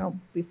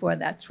 before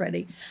that's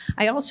ready.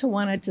 I also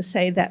wanted to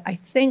say that I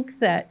think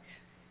that,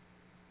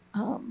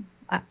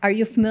 are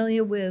you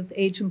familiar with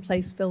age and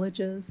place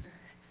villages?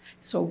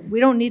 So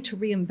we don't need to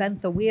reinvent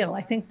the wheel.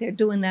 I think they're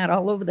doing that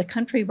all over the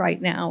country right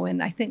now.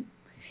 And I think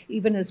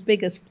even as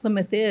big as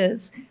Plymouth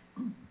is,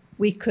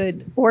 we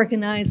could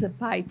organize it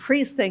by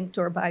precinct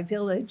or by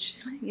village,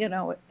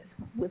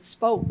 with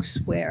spokes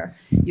where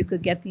you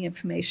could get the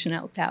information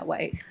out that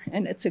way.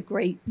 And it's a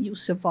great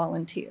use of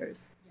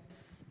volunteers.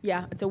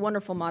 Yeah, it's a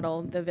wonderful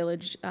model, the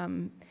village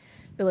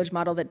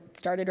model that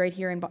started right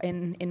here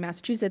in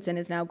Massachusetts and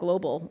is now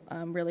global,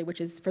 really,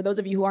 which is, for those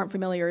of you who aren't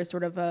familiar, is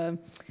sort of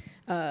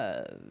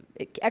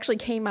it actually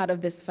came out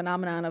of this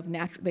phenomenon of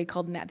they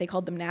called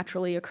them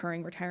naturally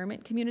occurring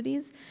retirement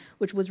communities,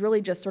 which was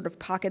really just sort of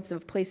pockets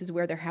of places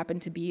where there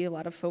happened to be a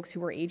lot of folks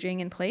who were aging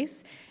in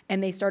place,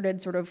 and they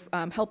started sort of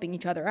helping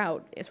each other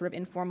out, sort of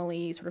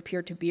informally, sort of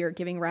peer-to-peer,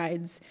 giving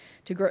rides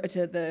to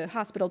the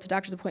hospital, to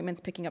doctor's appointments,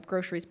 picking up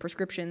groceries,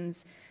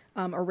 prescriptions,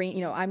 I'm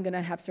going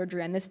to have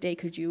surgery on this day.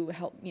 Could you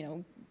help,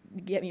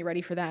 get me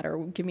ready for that or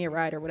give me a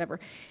ride or whatever.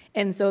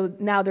 And so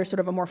now there's sort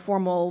of a more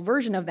formal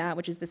version of that,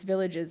 which is this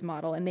Villages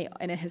model, and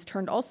it has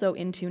turned also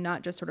into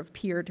not just sort of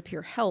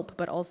peer-to-peer help,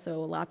 but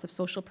also lots of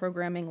social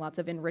programming, lots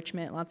of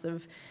enrichment, lots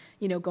of,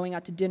 going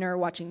out to dinner,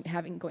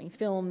 going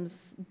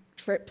films,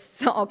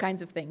 trips, all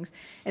kinds of things.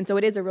 And so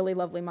it is a really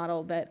lovely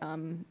model that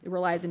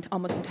relies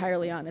almost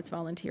entirely on its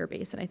volunteer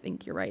base, and I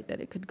think you're right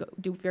that it could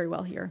do very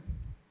well here.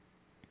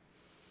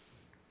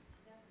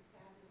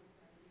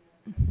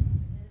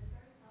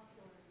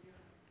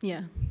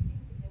 Yeah.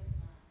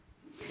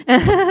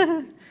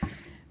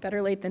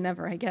 Better late than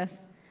never, I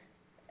guess.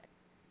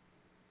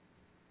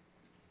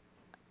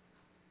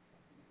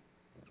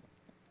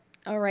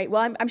 All right,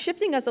 well, I'm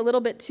shifting us a little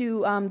bit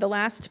to the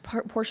last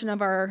portion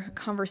of our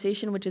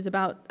conversation, which is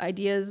about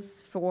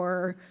ideas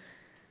for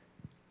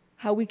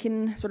how we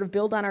can sort of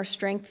build on our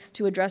strengths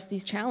to address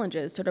these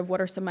challenges. Sort of what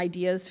are some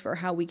ideas for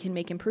how we can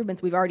make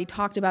improvements? We've already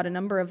talked about a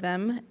number of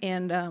them,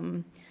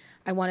 and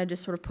I want to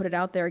just sort of put it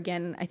out there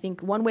again. I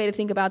think one way to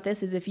think about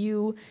this is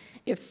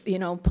if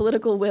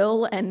political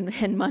will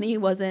and money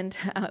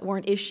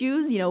weren't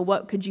issues,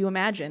 what could you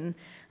imagine?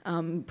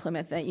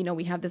 Plymouth, that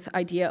we have this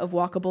idea of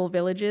walkable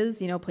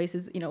villages,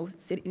 places,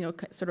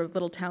 sort of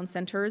little town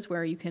centers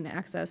where you can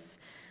access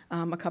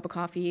a cup of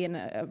coffee and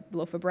a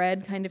loaf of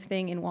bread kind of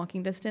thing in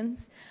walking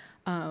distance.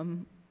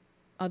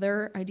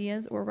 Other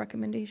ideas or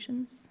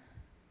recommendations?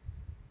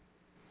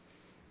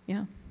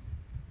 Yeah.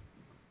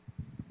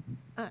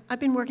 I've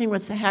been working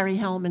with Harry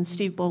Helm and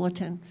Steve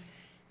Bulletin,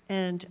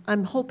 and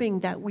I'm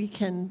hoping that we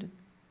can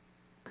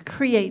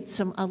create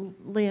some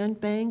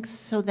land banks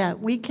so that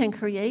we can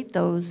create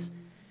those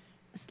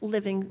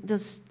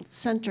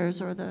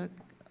centers or the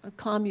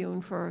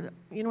commune for,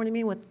 you know what I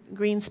mean, with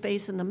green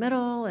space in the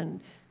middle and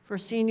for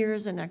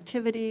seniors and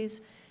activities.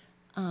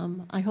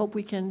 I hope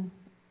we can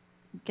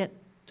get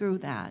through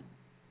that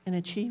and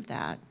achieve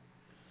that.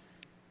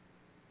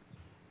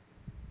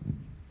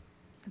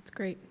 That's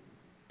great.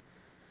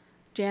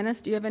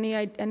 Janice, do you have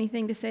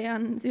anything to say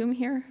on Zoom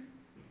here?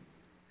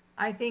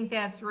 I think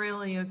that's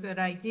really a good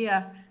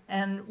idea.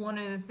 And one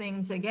of the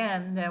things,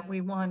 again, that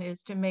we want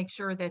is to make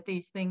sure that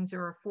these things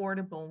are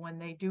affordable when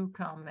they do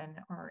come and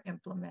are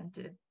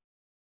implemented.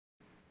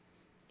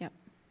 Yep.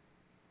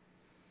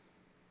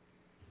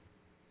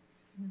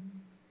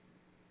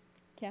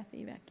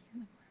 Kathy, back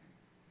here.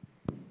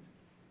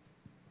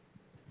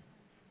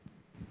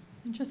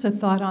 Just a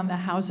thought on the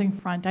housing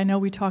front. I know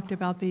we talked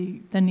about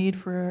the need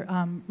for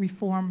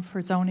reform for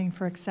zoning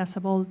for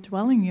accessible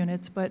dwelling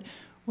units, but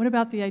what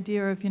about the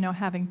idea of,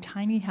 having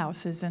tiny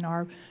houses in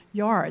our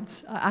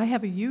yards? I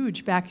have a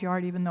huge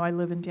backyard, even though I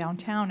live in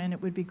downtown, and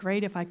it would be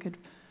great if I could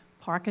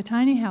park a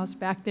tiny house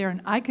back there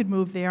and I could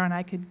move there and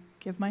I could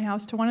give my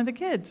house to one of the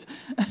kids.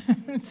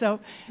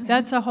 So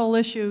that's a whole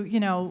issue.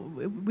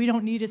 We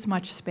don't need as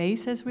much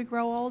space as we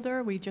grow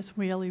older. We just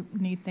really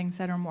need things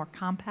that are more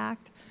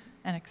compact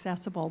and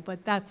accessible,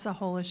 but that's a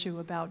whole issue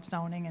about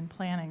zoning and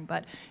planning,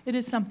 but it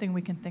is something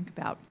we can think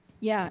about.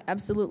 Yeah,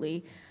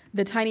 absolutely.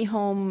 The tiny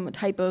home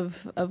type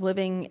of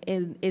living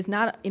is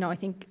not, I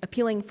think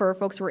appealing for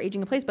folks who are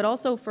aging in place, but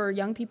also for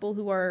young people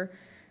who are,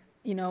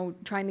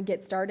 trying to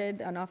get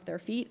started and off their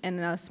feet, and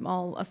a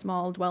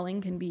small dwelling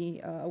can be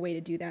a way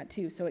to do that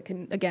too. So it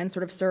can, again,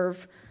 sort of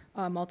serve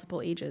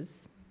multiple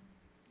ages.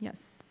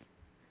 Yes.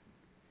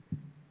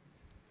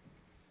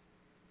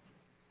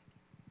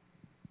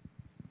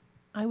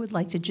 I would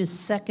like to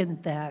just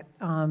second that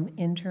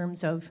in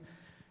terms of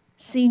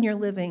senior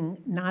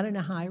living, not in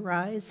a high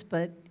rise,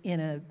 but in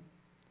a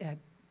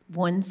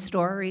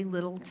one-story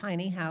little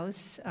tiny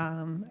house.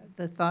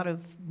 The thought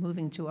of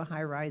moving to a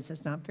high rise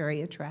is not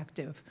very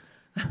attractive.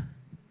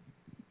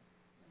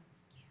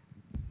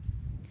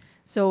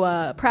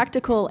 So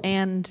practical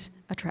and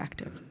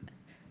attractive,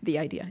 the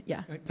idea,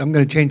 yeah. I'm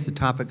going to change the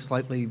topic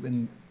slightly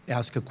and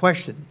ask a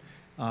question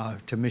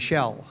to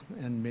Michelle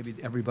and maybe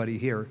everybody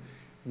here.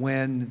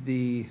 When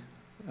the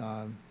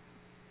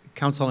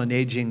Council on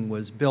Aging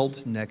was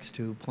built next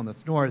to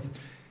Plymouth North,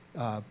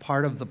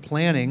 part of the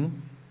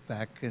planning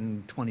back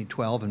in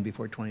 2012 and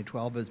before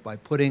 2012 is by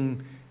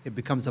it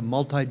becomes a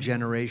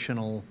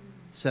multi-generational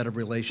set of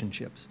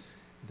relationships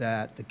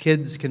that the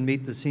kids can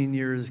meet the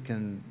seniors,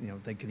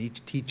 they can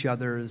each teach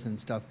others and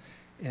stuff.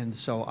 And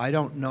so I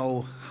don't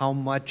know how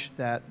much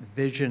that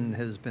vision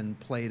has been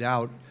played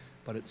out,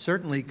 but it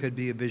certainly could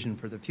be a vision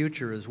for the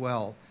future as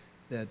well,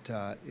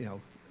 that,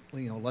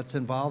 let's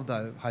involve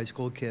the high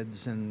school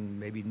kids and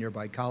maybe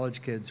nearby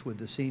college kids with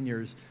the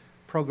seniors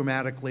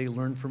programmatically,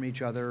 learn from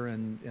each other,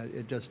 and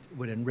it just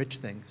would enrich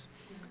things.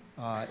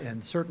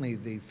 And certainly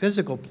the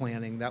physical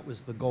planning, that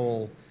was the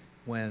goal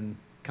when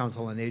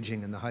Council on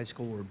Aging and the high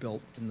school were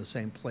built in the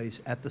same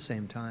place at the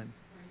same time.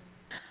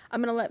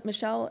 I'm going to let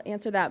Michelle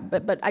answer that,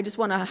 but I just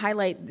want to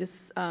highlight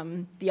this,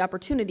 the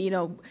opportunity,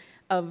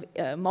 of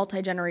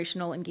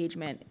multi-generational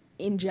engagement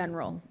in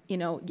general, you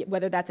know,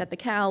 whether that's at the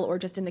Cal or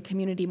just in the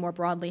community more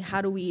broadly?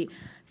 How do we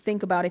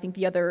think about, I think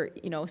the other,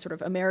 you know, sort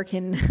of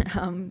American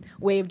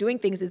way of doing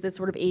things is this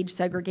sort of age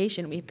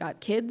segregation. We've got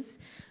kids,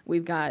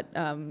 we've got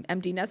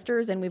empty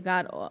nesters, and we've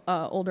got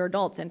older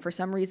adults. And for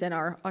some reason,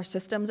 our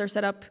systems are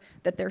set up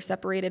that they're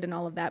separated and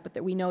all of that, but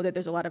that we know that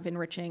there's a lot of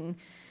enriching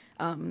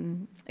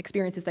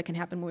experiences that can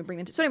happen when we bring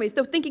them to. So anyways,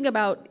 so thinking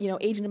about, you know,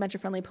 age and dementia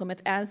friendly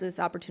Plymouth as this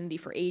opportunity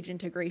for age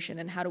integration,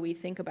 and how do we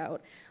think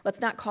about, let's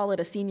not call it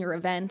a senior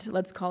event,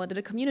 let's call it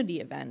a community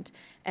event,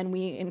 and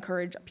we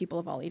encourage people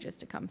of all ages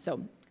to come. So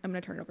I'm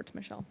going to turn it over to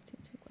Michelle to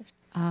answer your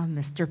question.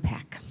 Mr.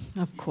 Peck,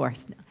 of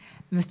course.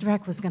 Mr.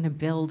 Peck was going to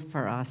build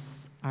for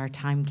us our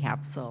time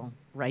capsule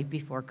right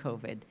before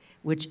COVID,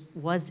 which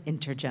was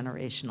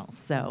intergenerational.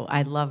 So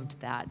I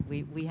loved that.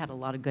 We had a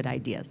lot of good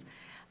ideas.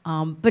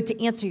 But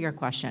to answer your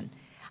question,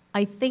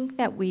 I think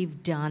that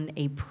we've done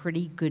a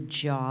pretty good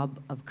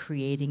job of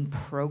creating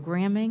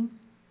programming,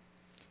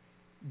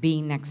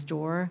 being next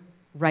door,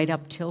 right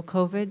up till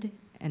COVID.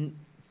 And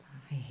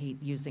I hate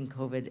using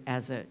COVID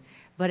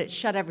but it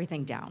shut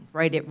everything down,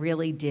 right? It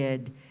really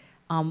did.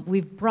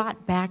 We've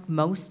brought back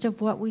most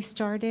of what we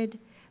started,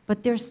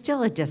 but there's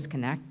still a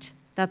disconnect.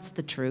 That's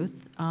the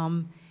truth.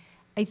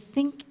 I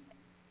think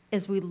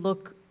as we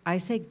look, I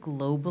say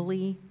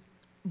globally,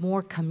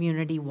 more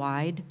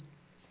community-wide,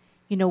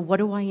 you know, what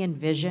do I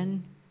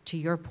envision, to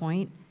your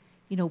point?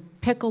 You know,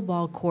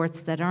 pickleball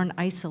courts that aren't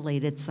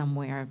isolated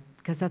somewhere,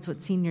 because that's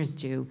what seniors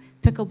do.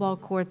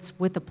 Pickleball courts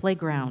with a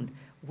playground,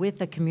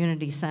 with a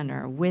community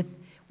center,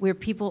 where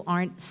people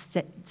aren't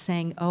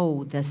saying,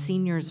 oh, the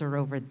seniors are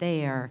over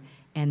there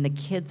and the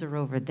kids are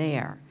over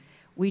there.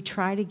 We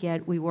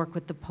work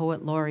with the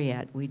Poet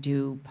Laureate. We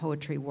do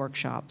poetry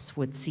workshops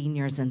with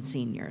seniors and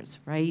seniors,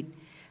 right?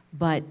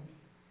 But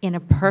in a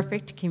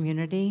perfect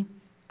community,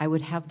 I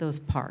would have those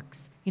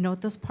parks. You know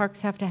what those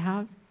parks have to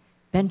have?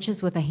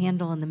 Benches with a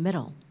handle in the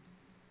middle.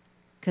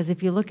 Because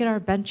if you look at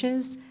our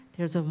benches,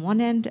 there's on one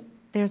end,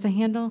 there's a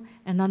handle,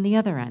 and on the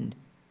other end.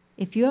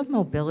 If you have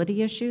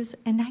mobility issues,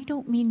 and I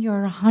don't mean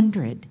you're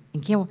 100,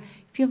 and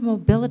if you have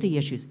mobility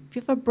issues, if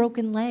you have a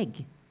broken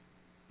leg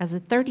as a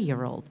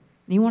 30-year-old,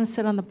 and you want to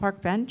sit on the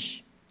park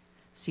bench,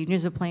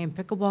 seniors are playing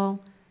pickleball,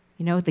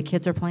 you know, the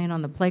kids are playing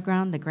on the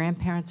playground, the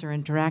grandparents are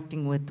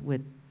interacting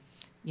with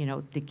you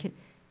know, the kid.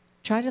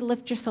 Try to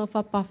lift yourself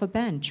up off a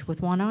bench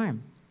with one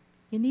arm.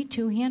 You need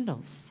two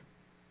handles.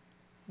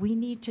 We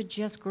need to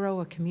just grow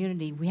a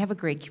community. We have a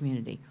great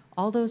community.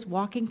 All those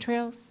walking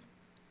trails,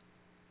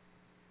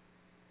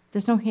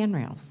 there's no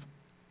handrails.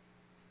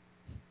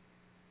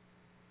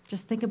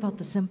 Just think about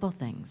the simple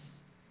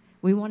things.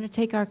 We want to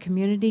take our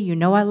community. You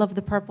know I love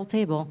the purple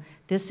table.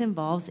 This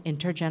involves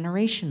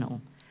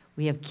intergenerational.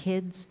 We have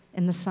kids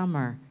in the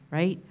summer,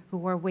 right,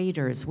 who are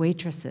waiters,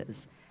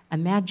 waitresses.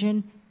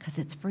 Imagine, because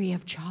it's free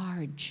of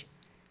charge,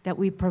 that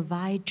we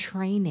provide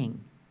training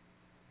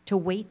to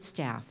wait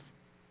staff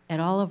at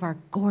all of our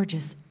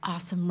gorgeous,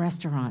 awesome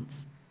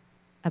restaurants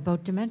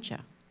about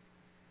dementia.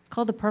 It's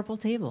called the Purple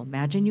Table.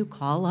 Imagine you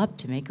call up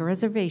to make a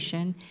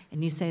reservation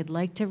and you say, I'd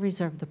like to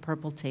reserve the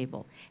Purple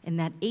Table. And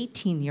that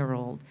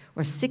 18-year-old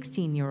or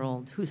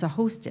 16-year-old who's a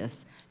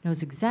hostess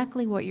knows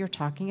exactly what you're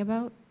talking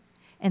about,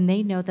 and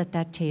they know that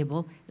that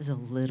table is a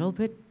little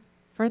bit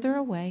further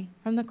away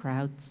from the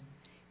crowds,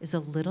 is a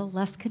little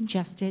less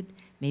congested,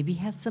 maybe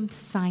has some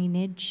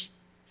signage.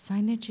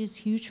 Signage is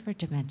huge for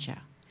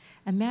dementia.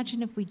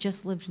 Imagine if we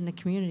just lived in a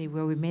community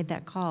where we made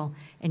that call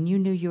and you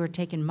knew you were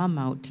taking mom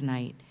out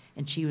tonight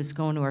and she was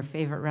going to her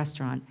favorite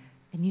restaurant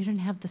and you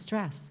didn't have the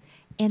stress.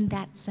 And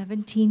that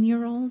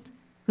 17-year-old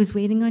who's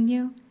waiting on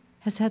you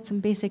has had some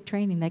basic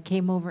training that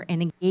came over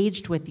and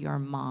engaged with your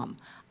mom.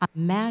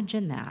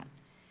 Imagine that.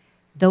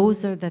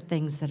 Those are the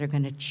things that are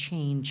going to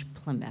change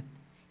Plymouth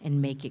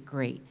and make it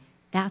great.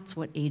 That's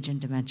what age and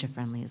dementia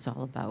friendly is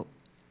all about.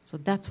 So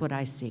that's what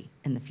I see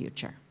in the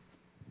future.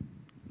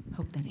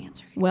 Hope that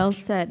answered your Well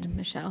question. said,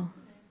 Michelle.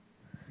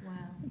 Wow.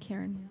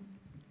 Karen.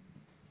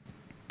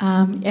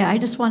 Yeah, I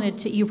just wanted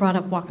to, you brought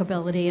up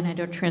walkability, and I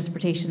know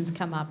transportation's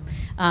come up.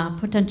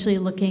 Potentially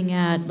looking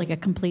at like a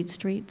complete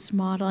streets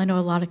model. I know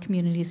a lot of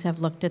communities have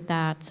looked at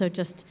that, so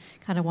just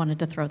kind of wanted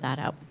to throw that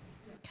out.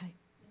 Okay.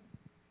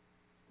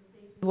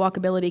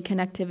 Walkability,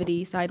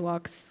 connectivity,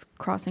 sidewalks,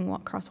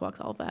 crosswalks,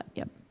 all of that.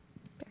 Yep.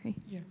 Barry.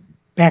 Yeah.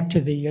 Back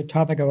to the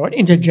topic about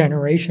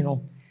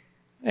intergenerational.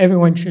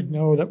 Everyone should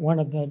know that one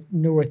of the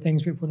newer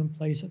things we put in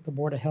place at the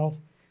Board of Health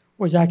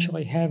was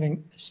actually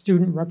having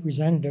student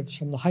representatives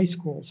from the high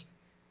schools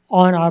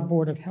on our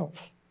Board of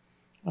Health.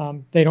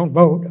 They don't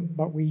vote,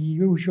 but we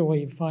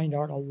usually find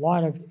out a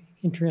lot of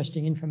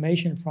interesting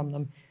information from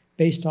them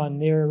based on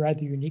their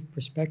rather unique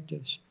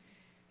perspectives.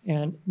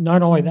 And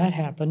not only that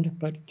happened,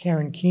 but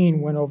Karen Keene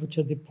went over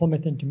to the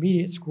Plymouth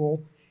Intermediate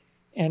School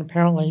and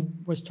apparently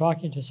was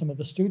talking to some of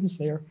the students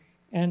there,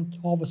 and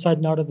all of a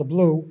sudden, out of the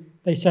blue,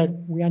 they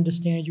said, we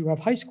understand you have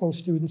high school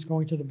students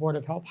going to the Board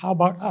of Health. How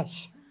about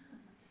us?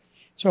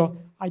 So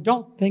I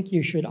don't think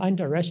you should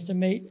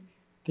underestimate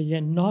the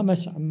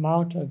enormous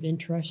amount of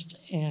interest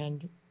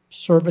and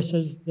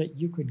services that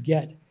you could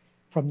get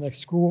from the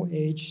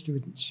school-age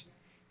students.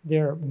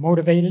 They're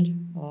motivated,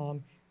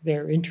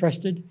 they're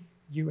interested.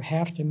 You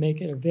have to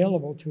make it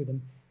available to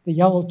them. The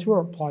Yellow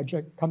Tour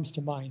project comes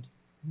to mind.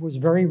 It was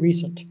very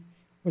recent. It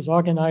was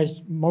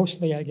organized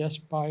mostly, I guess,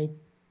 by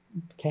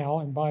Cal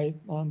and by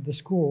the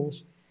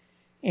schools.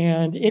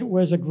 And it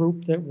was a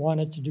group that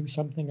wanted to do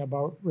something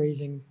about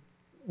raising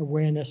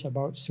awareness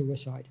about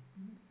suicide.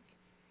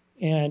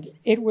 And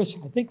it was,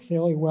 I think,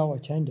 fairly well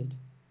attended.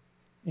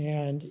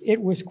 And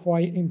it was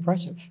quite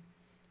impressive.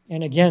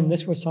 And again,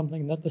 this was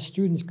something that the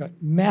students got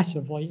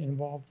massively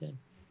involved in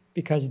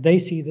because they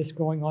see this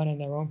going on in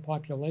their own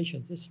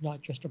populations. It's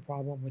not just a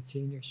problem with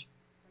seniors.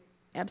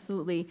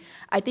 Absolutely.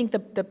 I think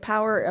the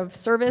power of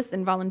service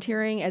and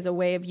volunteering as a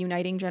way of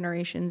uniting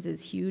generations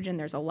is huge, and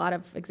there's a lot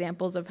of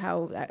examples of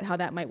how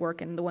that might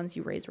work, and the ones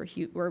you raised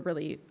were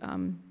really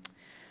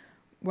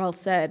well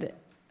said.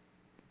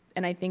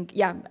 And I think,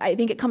 yeah, I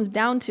think it comes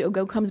back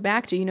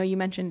to, you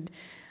mentioned,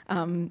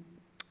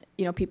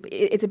 people,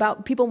 it's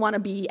about people want to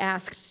be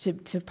asked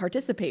to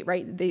participate,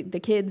 right? The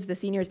kids, the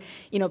seniors,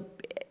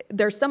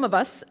 there's some of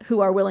us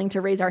who are willing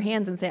to raise our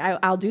hands and say,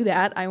 I'll do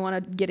that, I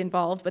want to get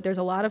involved, but there's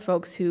a lot of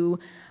folks who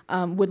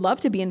would love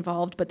to be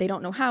involved, but they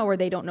don't know how, or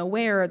they don't know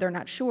where, or they're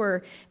not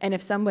sure, and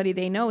if somebody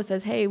they know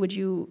says, hey, would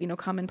you,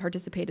 come and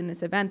participate in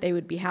this event, they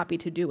would be happy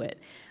to do it.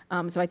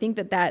 So I think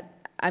that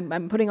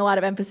I'm putting a lot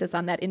of emphasis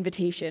on that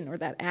invitation or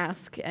that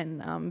ask,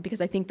 and because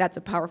I think that's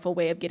a powerful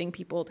way of getting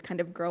people to kind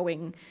of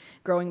growing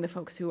the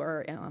folks who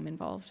are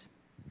involved.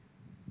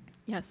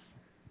 Yes?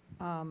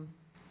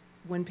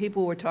 When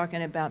people were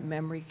talking about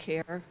memory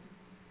care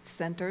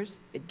centers,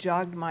 it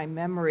jogged my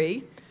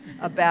memory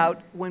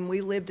about when we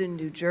lived in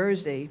New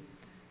Jersey,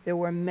 there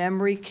were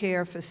memory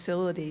care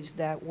facilities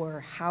that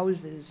were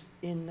houses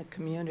in the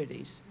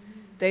communities.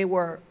 They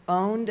were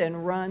owned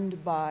and run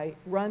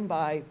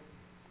by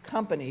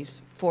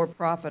companies, for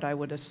profit, I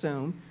would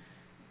assume,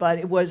 but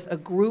it was a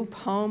group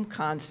home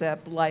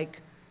concept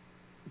like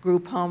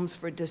group homes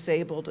for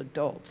disabled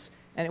adults.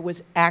 And it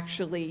was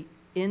actually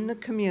in the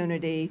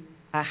community,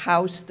 a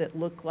house that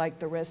looked like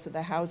the rest of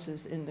the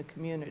houses in the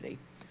community.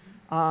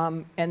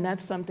 And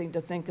that's something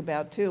to think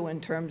about too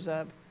in terms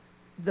of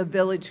the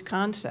village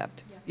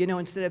concept. Yeah.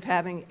 Instead of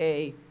having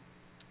a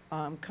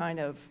kind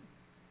of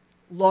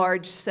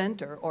large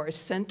center or a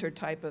center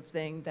type of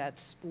thing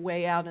that's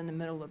way out in the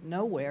middle of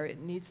nowhere,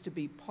 it needs to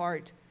be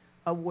part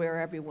of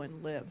where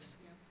everyone lives.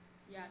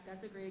 Yeah,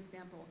 that's a great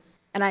example.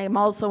 And I am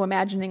also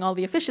imagining all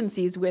the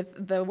efficiencies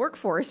with the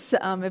workforce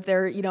if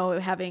they're,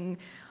 having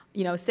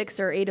 6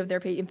 or 8 of their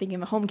patients, I'm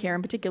thinking of home care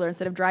in particular,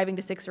 instead of driving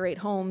to 6 or 8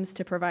 homes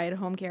to provide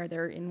home care,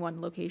 they're in one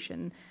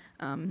location.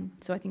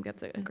 So I think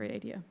that's a great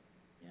idea.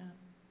 Yeah,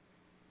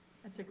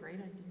 that's a great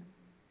idea.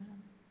 Yeah.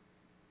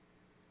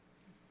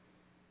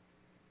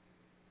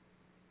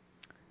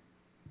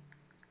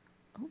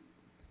 Oh.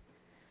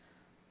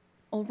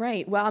 All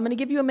right, well, I'm going to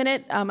give you a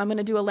minute. I'm going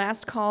to do a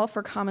last call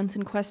for comments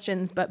and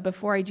questions, but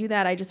before I do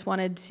that, I just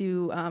wanted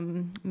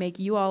to make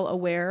you all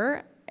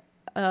aware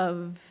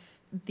of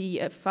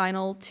the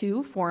final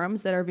 2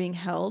 forums that are being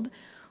held.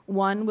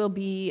 One will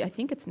be, I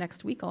think it's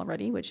next week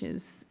already, which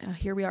is,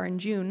 here we are in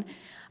June.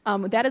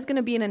 That is going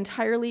to be an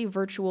entirely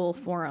virtual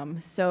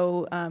forum.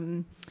 So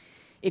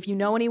if you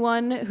know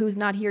anyone who's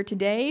not here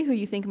today who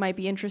you think might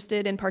be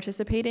interested in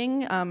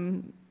participating,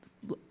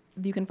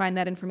 you can find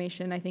that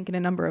information, I think, in a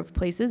number of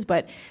places,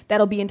 but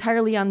that'll be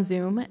entirely on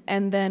Zoom.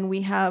 And then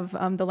we have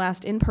the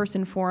last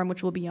in-person forum,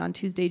 which will be on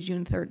Tuesday,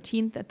 June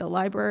 13th at the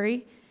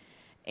library.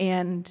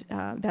 And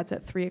that's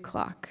at 3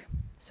 o'clock.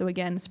 So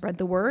again, spread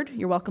the word.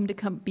 You're welcome to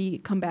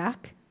come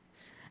back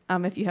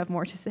if you have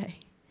more to say.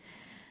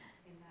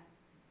 And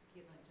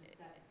just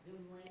that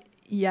Zoom link?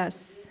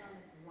 Yes. It's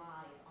live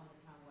on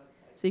the town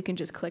website. So you can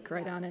just click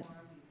right on it. You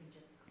can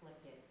just click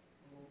it,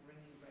 and we'll bring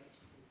you right to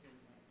the Zoom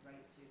link,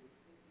 right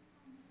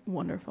to.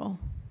 Wonderful,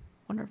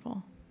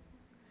 wonderful.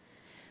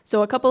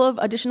 So a couple of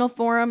additional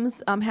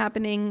forums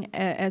happening,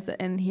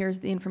 and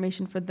here's the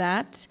information for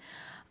that.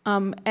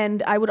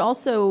 And I would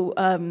also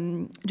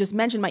just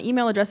mention my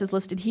email address is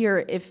listed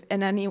here. If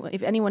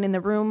anyone in the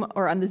room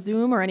or on the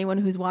Zoom or anyone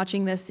who's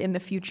watching this in the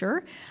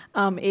future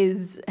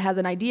has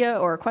an idea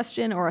or a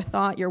question or a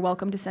thought, you're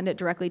welcome to send it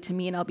directly to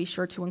me, and I'll be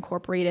sure to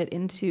incorporate it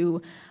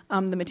into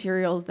the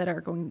materials that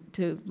are going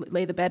to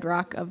lay the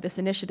bedrock of this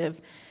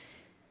initiative.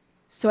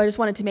 So I just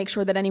wanted to make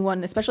sure that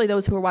anyone, especially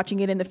those who are watching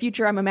it in the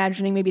future, I'm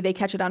imagining maybe they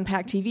catch it on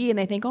PAC TV and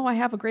they think, oh, I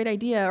have a great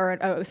idea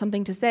or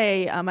something to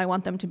say. I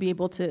want them to be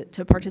able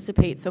to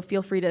participate. So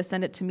feel free to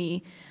send it to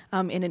me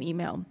in an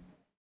email.